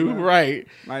Hilfiger new, right?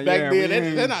 Like, Back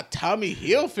then they're not Tommy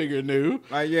Hilfiger new.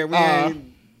 Like, we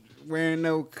ain't wearing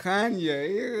no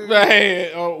Kanye.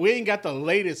 Right. Oh, we ain't got the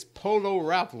latest Polo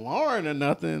Ralph Lauren or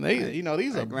nothing. They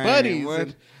these are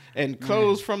buddies and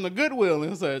clothes from the Goodwill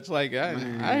and such. Like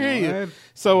I hear you.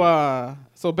 So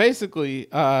basically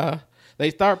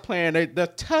they start playing. They're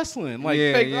tussling like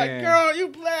fake, like, girl, you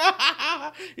play,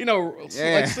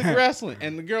 like stick wrestling.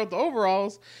 And the girl with the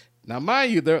overalls. Now,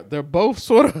 mind you, they're both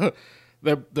sort of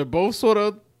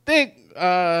thick.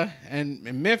 And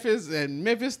Memphis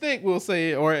thick, we'll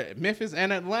say, or Memphis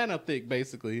and Atlanta thick,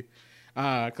 basically.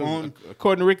 According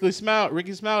to Ricky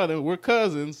Smiley, we're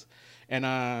cousins.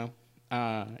 And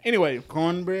anyway,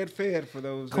 cornbread fed for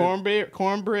those. Cornbread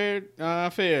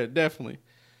fed, definitely.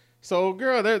 So,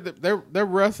 girl, they're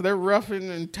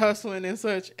roughing and tussling and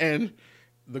such, and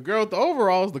the girl with the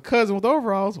overalls, the cousin with the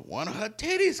overalls, one of her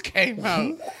titties came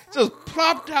out, just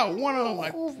plopped out one of them,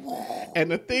 like.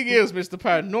 And the thing is, Mr.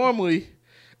 Pie, normally,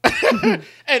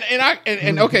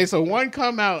 and okay, so one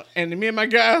come out, and me and my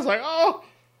guys like, oh,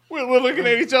 we're looking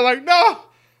at each other like, no,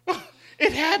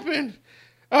 it happened.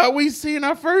 We seen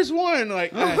our first one,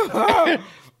 like,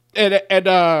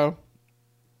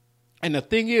 and the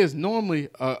thing is, normally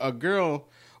a girl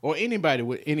or anybody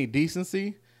with any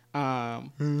decency,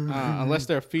 unless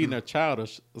they're feeding a child or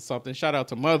something. Shout out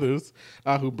to mothers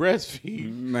who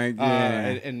breastfeed,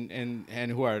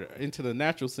 and who are into the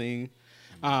natural scene.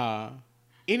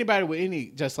 Anybody with any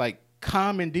just like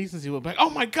common decency will be like, "Oh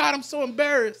my God, I'm so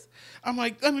embarrassed." I'm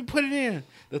like, "Let me put it in."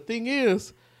 The thing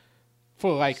is,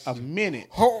 for like a minute,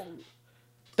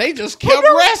 they just kept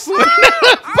wrestling.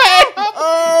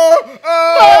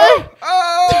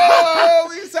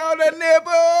 We saw the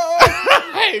nipple.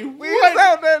 Hey, we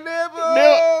saw the nipple.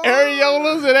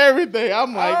 Areolas and everything.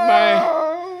 I'm like,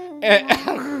 man.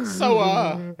 And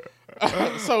so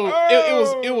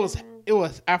it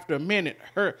was after a minute.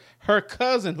 Her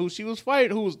cousin, who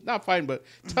was not fighting, but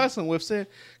tussling with, said,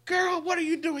 "Girl, what are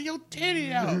you doing? Your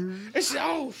titty out." And she said,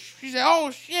 "Oh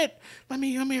shit. Let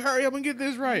me hurry up and get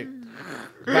this right."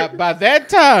 By that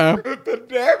time,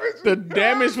 the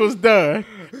damage was done.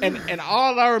 And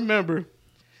all I remember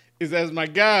is as my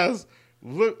guys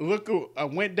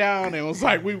went down and was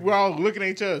like, we were all looking at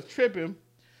each other tripping.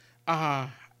 All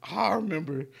I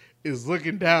remember is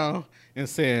looking down and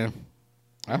saying,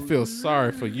 "I feel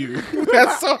sorry for you."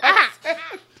 That's so I said.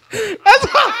 That's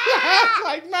all I was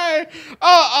like, man.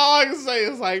 All I can say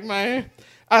is like, man,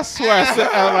 I swear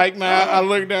I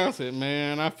looked down and said,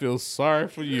 "Man, I feel sorry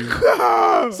for you."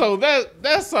 So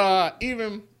that's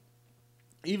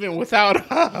even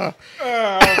without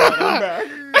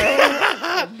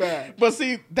I'm back. But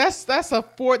see, that's a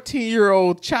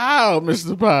 14-year-old child,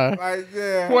 Mr. Pie. Like,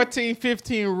 yeah. 14,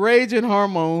 15, raging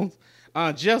hormones,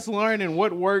 just learning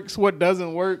what works, what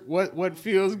doesn't work, what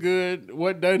feels good,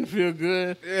 what doesn't feel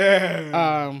good.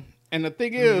 Yeah. And the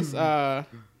thing is, I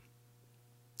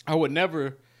would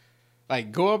never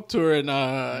like go up to her and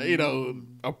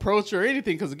approach her or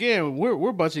anything, because again, we're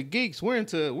a bunch of geeks. We're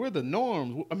the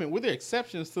norms. I mean, we're the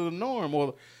exceptions to the norm,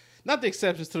 or not the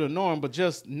exceptions to the norm, but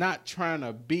just not trying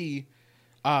to be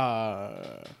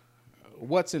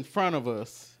what's in front of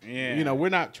us. Yeah. We're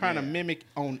not trying to mimic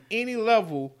on any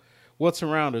level what's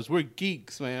around us. We're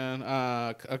geeks, man.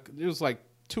 It was like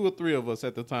 2 or 3 of us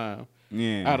at the time.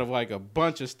 Yeah. Out of like a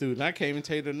bunch of students. I can't even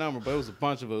tell you the number, but it was a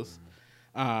bunch of us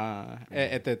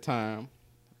at that time.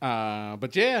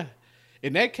 But yeah,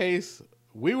 in that case,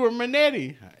 we were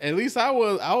Minetti. At least I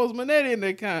was Minetti in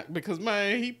that kind, because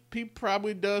man, he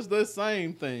probably does the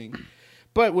same thing.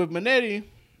 But with Minetti,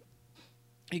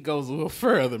 he goes a little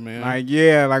further, man.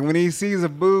 Like when he sees a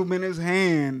boob in his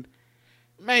hand.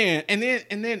 Man, and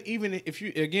then even if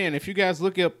you guys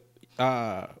look up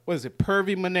what is it,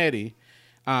 Pervy Minetti,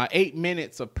 8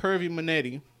 minutes of Pervy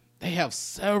Minetti, they have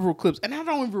several clips, and I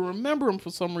don't even remember them for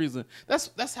some reason.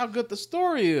 That's how good the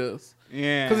story is.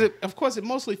 Yeah, because of course it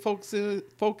mostly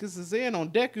focuses in on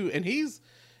Deku, and he's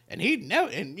And he never,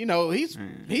 and you know, he's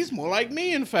more like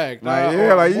me. In fact,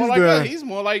 he's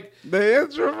more like the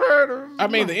introverted. I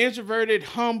mean, the introverted,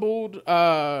 humbled,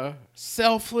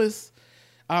 selfless.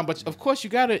 But of course, you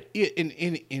gotta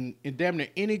in damn near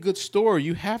any good story,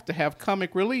 you have to have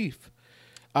comic relief.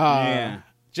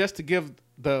 Just to give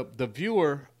the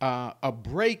viewer a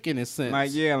break in a sense.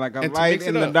 Like a light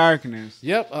in the darkness.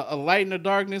 Yep, a light in the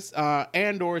darkness,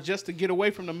 and or just to get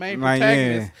away from the main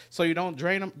protagonist, so you don't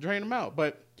drain them out.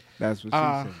 But that's what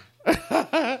she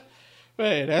said.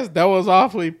 Man, that was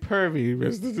awfully pervy,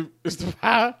 Mr.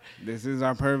 Pie. This is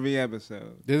our pervy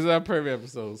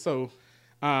episode. So,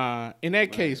 in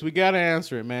that case, we gotta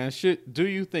answer it, man. Do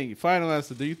you think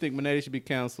Mineta should be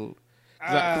canceled?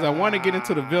 Because I want to get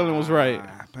into the villain was right.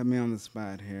 Put me on the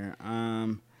spot here.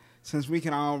 Since we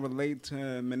can all relate to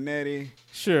Mineta,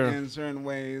 sure, in certain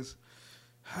ways,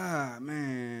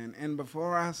 man. And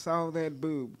before I saw that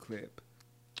boob clip.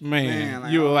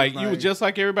 Man, you were just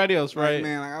like everybody else, right?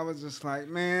 I was just like,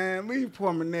 man, leave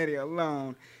poor Mineta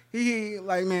alone. He's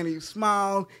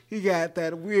small. He got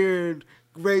that weird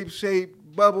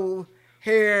grape-shaped bubble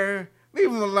hair.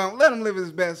 Leave him alone. Let him live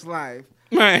his best life.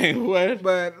 Man, what?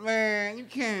 But, man, you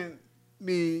can't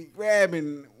be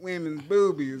grabbing women's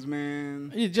boobies,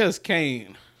 man. You just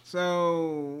can't.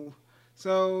 So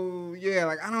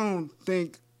yeah, I don't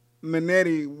think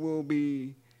Mineta will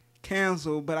be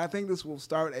canceled, but I think this will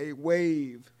start a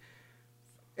wave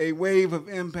of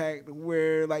impact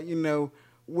where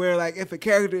if a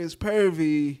character is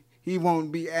pervy, he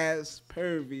won't be as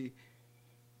pervy.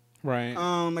 Right.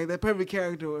 That pervy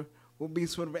character will be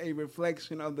sort of a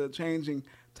reflection of the changing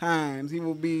times. He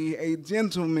will be a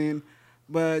gentleman,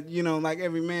 but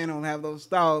every man will have those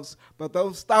thoughts, but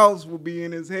those thoughts will be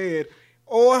in his head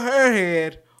or her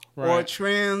head, right, or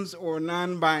trans or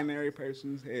non-binary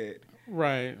person's head.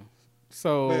 Right.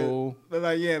 So, but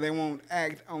they won't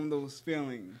act on those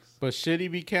feelings. But should he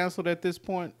be canceled at this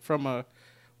point from a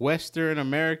Western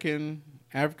American,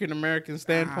 African American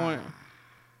standpoint?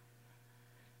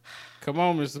 Come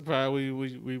on, Mr. Pie, we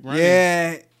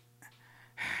running.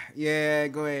 Yeah.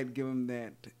 Go ahead, give him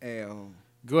that L.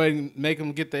 Go ahead and make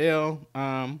him get the L.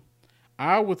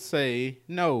 I would say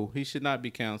no, he should not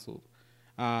be canceled.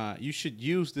 You should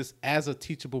use this as a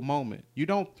teachable moment. You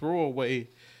don't throw away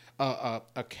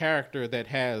a character that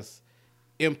has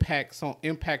impact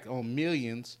on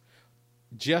millions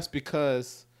just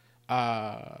because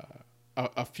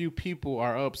a few people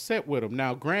are upset with him.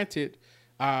 Now, granted,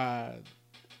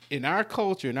 in our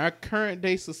culture, in our current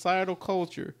day societal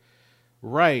culture,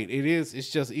 right,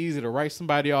 it's just easy to write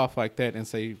somebody off like that and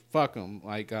say fuck him,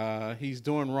 he's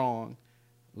doing wrong.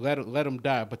 Let him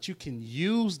die. But you can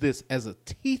use this as a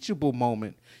teachable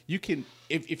moment. You can,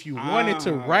 if you wanted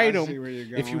to write him,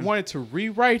 if you wanted to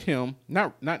rewrite him,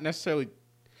 not necessarily,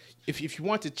 if you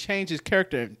want to change his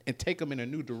character and take him in a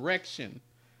new direction,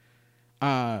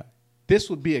 this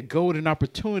would be a golden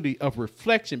opportunity of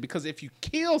reflection. Because if you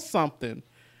kill something,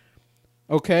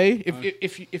 okay,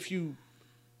 if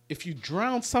you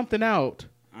drown something out,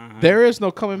 there is no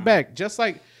coming back. Just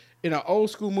like in an old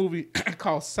school movie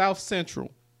called South Central.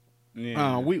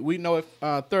 Yeah. We know it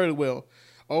thoroughly well.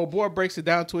 Old boy breaks it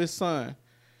down to his son.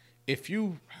 If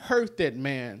you hurt that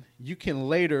man, you can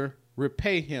later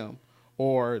repay him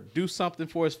or do something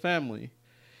for his family.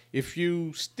 If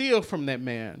you steal from that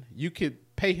man, you could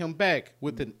pay him back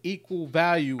with an equal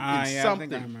value in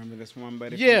something. I think I remember this one.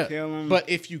 But if you kill him, but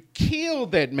if you kill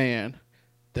that man,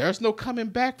 there's no coming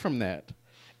back from that.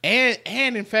 And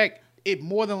in fact, it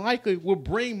more than likely will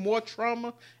bring more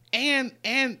trauma and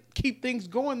keep things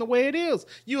going the way it is.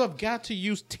 You have got to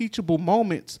use teachable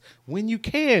moments when you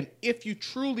can, if you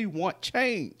truly want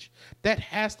change. That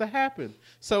has to happen.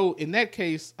 So in that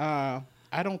case, I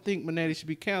don't think Mineta should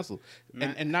be canceled.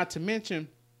 And not to mention,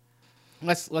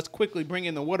 let's quickly bring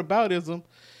in the whataboutism.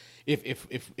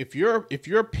 If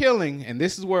you're appealing, and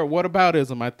this is where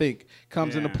whataboutism I think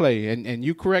comes into play, and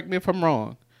you correct me if I'm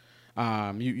wrong.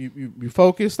 You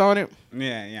focused on it.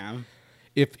 Yeah.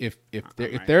 If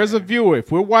there's a viewer,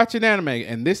 if we're watching anime,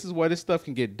 and this is where this stuff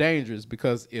can get dangerous,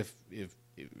 because if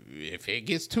it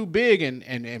gets too big, and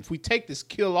if we take this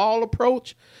kill all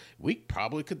approach, we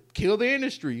probably could kill the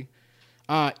industry.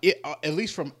 At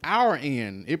least from our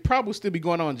end, it probably still be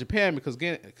going on in Japan because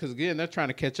again they're trying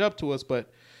to catch up to us. But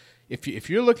if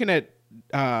you're looking at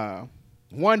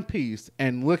One Piece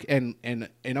and look and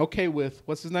okay with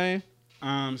what's his name?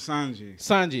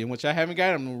 Sanji, in which I haven't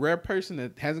got. I'm a rare person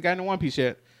that hasn't gotten to One Piece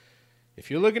yet.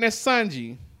 If you're looking at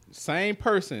Sanji, same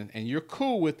person, and you're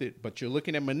cool with it, but you're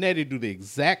looking at Mineta do the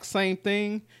exact same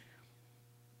thing,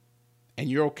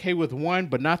 and you're okay with one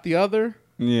but not the other,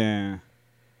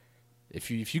 if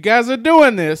you guys are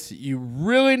doing this, you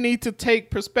really need to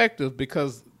take perspective,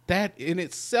 because that in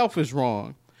itself is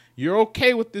wrong. You're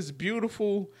okay with this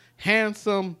beautiful,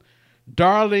 handsome,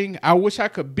 darling. I wish I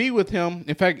could be with him.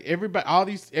 In fact, all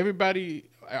these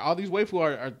waifu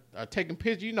are taking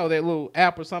pictures. You know that little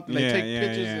app or something. They take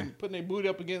pictures and putting their booty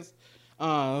up against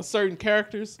certain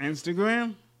characters.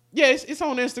 Instagram. Yeah, it's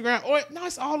on Instagram. Or no,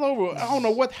 it's all over. I don't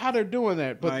know how they're doing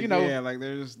that, but like, you know, like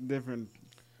there's different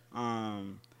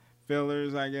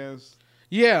fillers, I guess.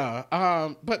 Yeah,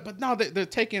 but no, they're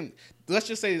taking. Let's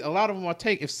just say a lot of them are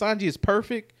taking. If Sanji is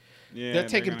perfect, they're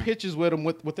taking pictures with him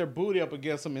with their booty up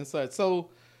against him and such. So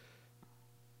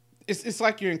it's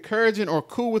like you're encouraging or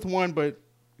cool with one, but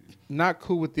not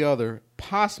cool with the other.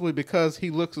 Possibly because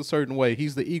he looks a certain way.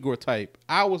 He's the Igor type.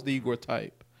 I was the Igor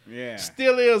type. Yeah.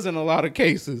 Still is in a lot of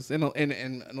cases, in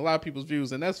a lot of people's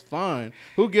views, and that's fine.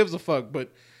 Who gives a fuck?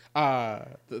 But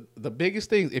the biggest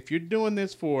thing, if you're doing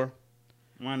this for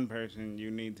one person, you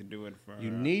need to do it for.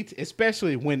 You need to,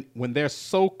 especially when they're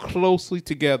so closely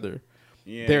together.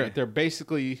 Yeah. They're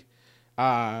basically.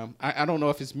 I don't know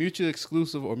if it's mutually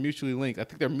exclusive or mutually linked. I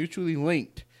think they're mutually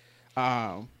linked.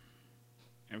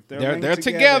 If they're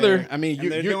together. I mean,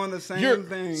 you're doing the same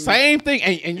thing. Same thing,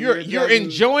 and you're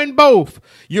enjoying both.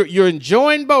 You're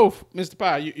enjoying both, Mr.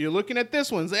 Pie. You're looking at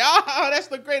this one and say, that's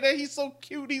the great. He's so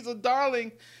cute. He's a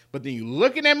darling. But then you're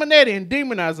looking at Mineta and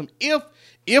demonize him.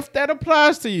 If that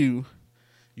applies to you,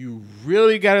 you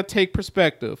really got to take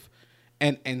perspective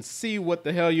and see what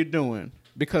the hell you're doing,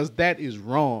 because that is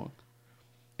wrong,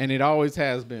 and it always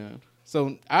has been.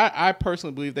 So I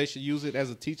personally believe they should use it as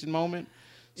a teaching moment.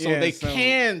 So they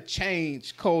can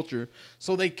change culture.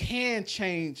 So they can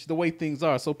change the way things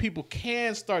are. So people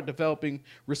can start developing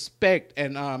respect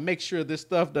and make sure this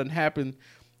stuff doesn't happen.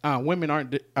 Women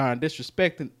aren't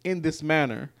disrespected in this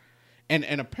manner.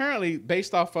 And apparently,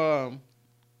 based off, what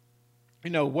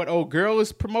old girl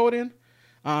is promoting.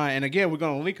 And again, we're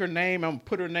going to link her name. I'm going to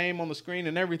put her name on the screen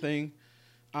and everything.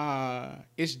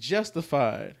 It's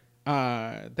justified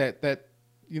that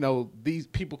these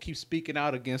people keep speaking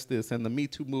out against this and the Me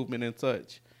Too movement and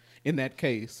such in that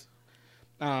case.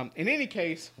 In any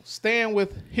case, stand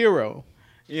with Hero.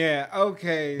 Yeah,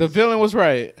 okay. The villain was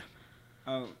right.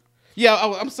 Oh.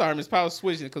 Yeah, I'm sorry, Ms. Powell,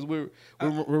 switching because we're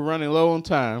running low on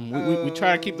time. We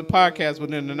try to keep the podcast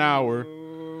within an hour.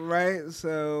 Right,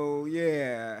 so,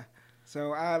 yeah.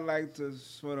 So I'd like to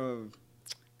sort of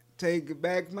take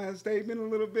back my statement a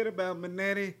little bit about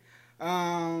Mineta.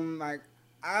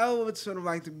 I would sort of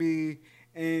like to be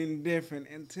indifferent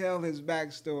until his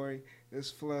backstory is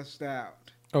flushed out.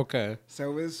 Okay.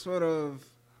 So it's sort of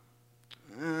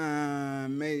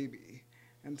maybe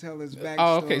until his backstory.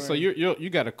 Oh, okay. So you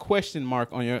got a question mark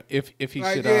on your if he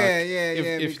should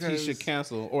if he should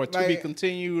cancel or to be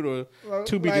continued or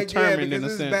to be determined in a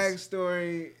sense. His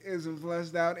backstory isn't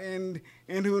flushed out, and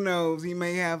who knows, he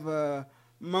may have a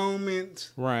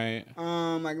moment, right?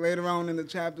 Like later on in the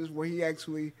chapters where he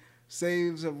actually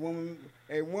saves a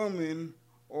woman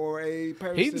or a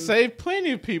person. He's saved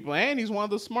plenty of people, and he's one of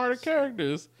the smarter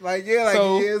characters. He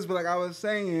is, but like I was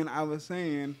saying,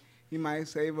 he might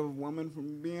save a woman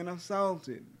from being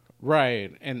assaulted.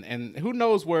 Right, and who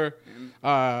knows where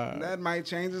that might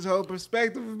change his whole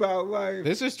perspective about life.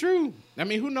 This is true. I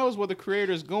mean, who knows where the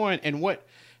creator is going and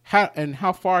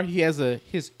how far he has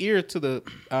his ear to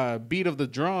the beat of the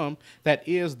drum that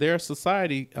is their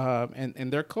society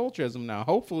and their culture as of now.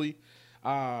 Hopefully,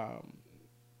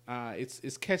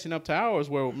 it's catching up to ours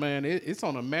where, man, it's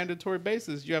on a mandatory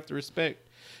basis. You have to respect.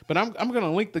 But I'm going to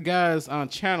link the guy's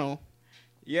channel.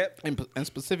 Yep. And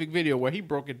specific video where he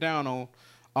broke it down on,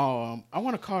 I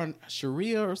want to call her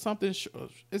Sharia or something.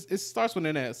 It starts with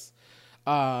an S.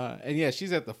 And yeah,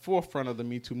 she's at the forefront of the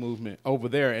Me Too movement over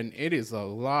there, and it is a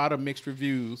lot of mixed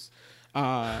reviews,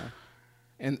 and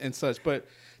such. But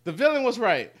the villain was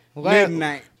right.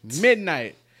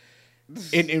 Midnight.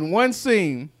 In one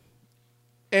scene,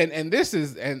 and this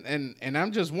is and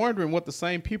I'm just wondering what the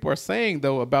same people are saying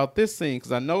though about this scene,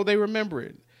 because I know they remember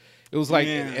it. It was like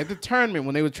at the tournament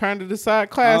when they were trying to decide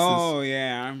classes. Oh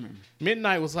yeah, I remember.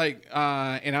 Midnight was like,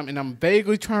 and I'm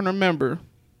vaguely trying to remember.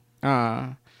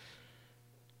 I'm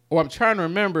trying to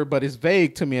remember, but it's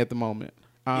vague to me at the moment.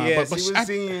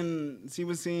 She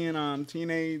was seeing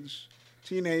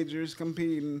teenagers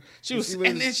competing.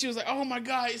 And then she was like, "Oh my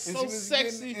God, it's so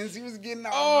sexy!" And she was getting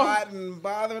all hot and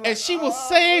bothered. And she was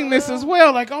saying this as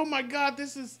well, like, "Oh my God,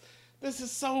 this is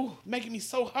so making me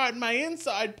so hot. My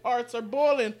inside parts are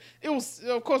boiling." It was,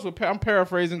 of course, I'm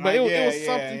paraphrasing, but it was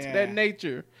something to that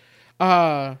nature.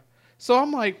 So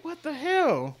I'm like, what the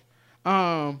hell?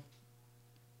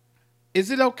 Is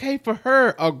it okay for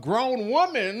her, a grown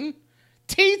woman,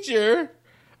 teacher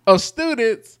of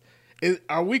students.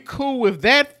 Are we cool with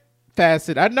that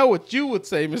facet? I know what you would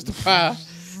say, Mr. Pye,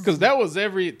 because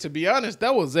to be honest,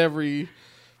 that was every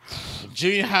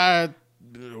junior high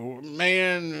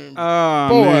man,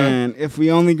 boy. Man, if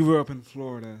we only grew up in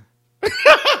Florida.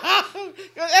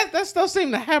 That stuff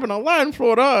seemed to happen a lot in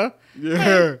Florida. Huh? Yeah.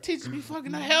 Man, teachers be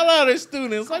fucking the hell out of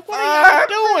students. Like, what are y'all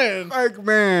doing? Like,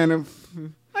 man.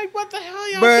 Like, what the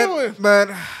hell y'all doing? But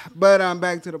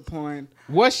back to the point.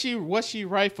 Was she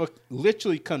right for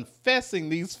literally confessing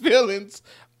these feelings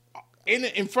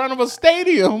in front of a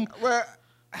stadium? Well,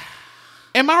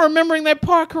 am I remembering that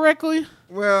part correctly?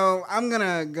 Well, I'm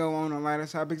gonna go on a lighter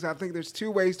side because I think there's two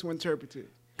ways to interpret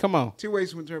it. Come on. Two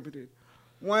ways to interpret it.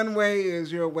 One way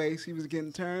is your way. She was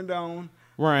getting turned on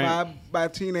by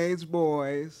teenage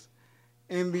boys.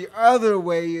 And the other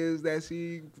way is that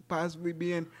she possibly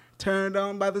being turned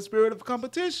on by the spirit of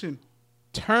competition.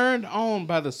 Turned on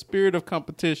by the spirit of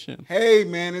competition. Hey,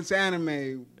 man, it's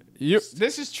anime.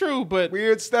 This is true, but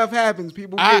weird stuff happens.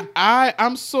 People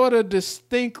I'm sort of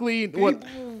distinctly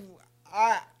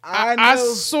I know.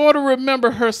 sort of remember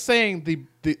her saying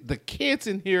the kids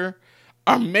in here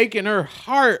are making her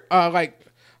heart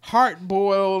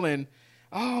boil, and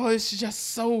it's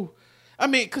just so. I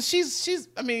mean, cause she's.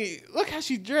 I mean, look how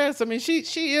she dressed. I mean, she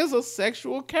is a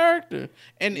sexual character,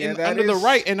 and under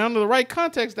the right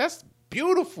context, that's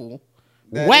beautiful.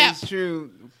 That WAP is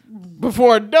true.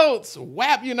 Before adults,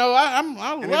 WAP. You know, I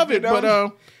love it, but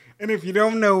and if you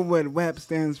don't know what WAP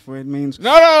stands for, it means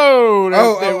no,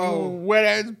 wet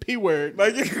ass P word,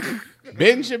 like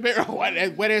Ben Shapiro,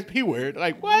 wet ass P word,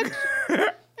 like what?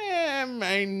 I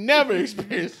ain't never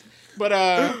experienced,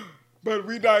 but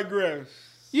we digress.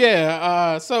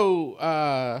 Yeah.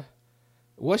 So,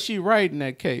 was she right in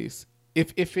that case?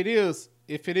 If it is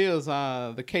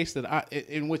the case that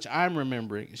in which I'm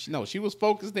remembering, she was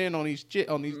focused in on these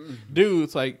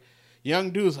dudes, like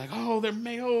young dudes, like, oh, they're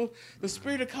male. The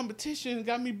spirit of competition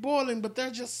got me boiling, but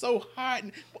they're just so hot.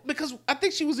 Because I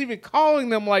think she was even calling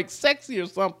them like sexy or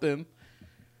something.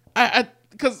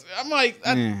 Because I'm like,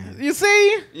 you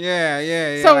see?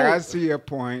 Yeah. So, like, I see your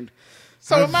point.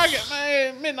 So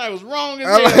Midnight was wrong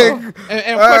as hell.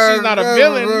 And of course she's not a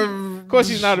villain. Of course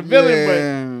she's not a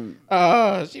villain,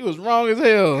 but she was wrong as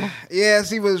hell. Yeah,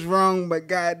 she was wrong, but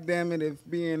god damn it, if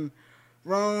being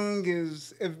wrong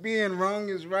is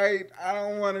right, I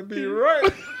don't want to be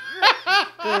right.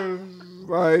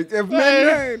 Like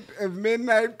if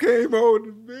Midnight came on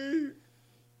to me.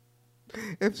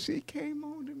 If she came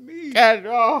on to me,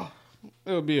 God,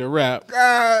 it would be a wrap.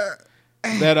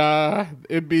 That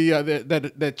it'd be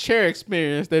that chair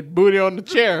experience, that booty on the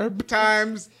chair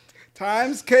times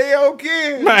KO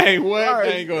Kid. Man, what? I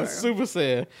ain't going super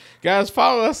sad. Guys,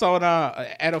 follow us on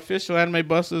at Official Anime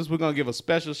Busters. We're gonna give a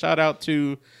special shout out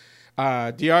to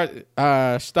Stasio,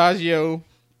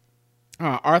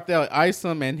 Arthel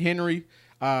Isom, and Henry.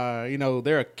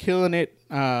 They're killing it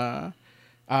for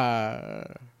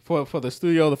the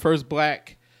studio, the first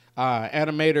black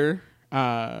animator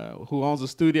who owns a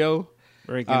studio.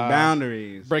 Breaking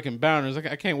boundaries.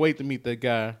 I can't wait to meet that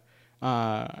guy.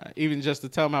 Even just to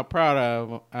tell him how proud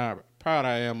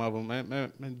I am of him.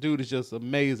 Man, dude is just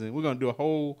amazing. We're gonna do a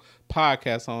whole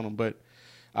podcast on him. But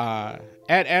at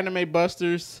Anime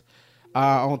Busters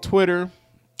on Twitter,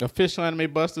 Official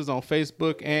Anime Busters on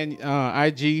Facebook and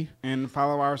IG. And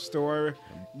follow our store,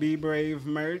 Be Brave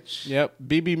Merch. Yep,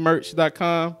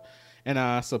 bbmerch.com.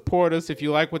 And support us if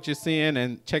you like what you're seeing,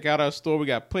 and check out our store. We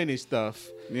got plenty of stuff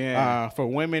for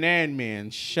women and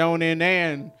men, shonen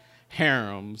and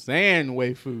harems and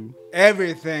waifu.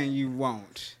 Everything you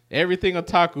want. Everything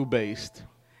otaku based.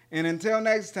 And until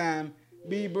next time,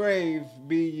 be brave,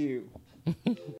 be you.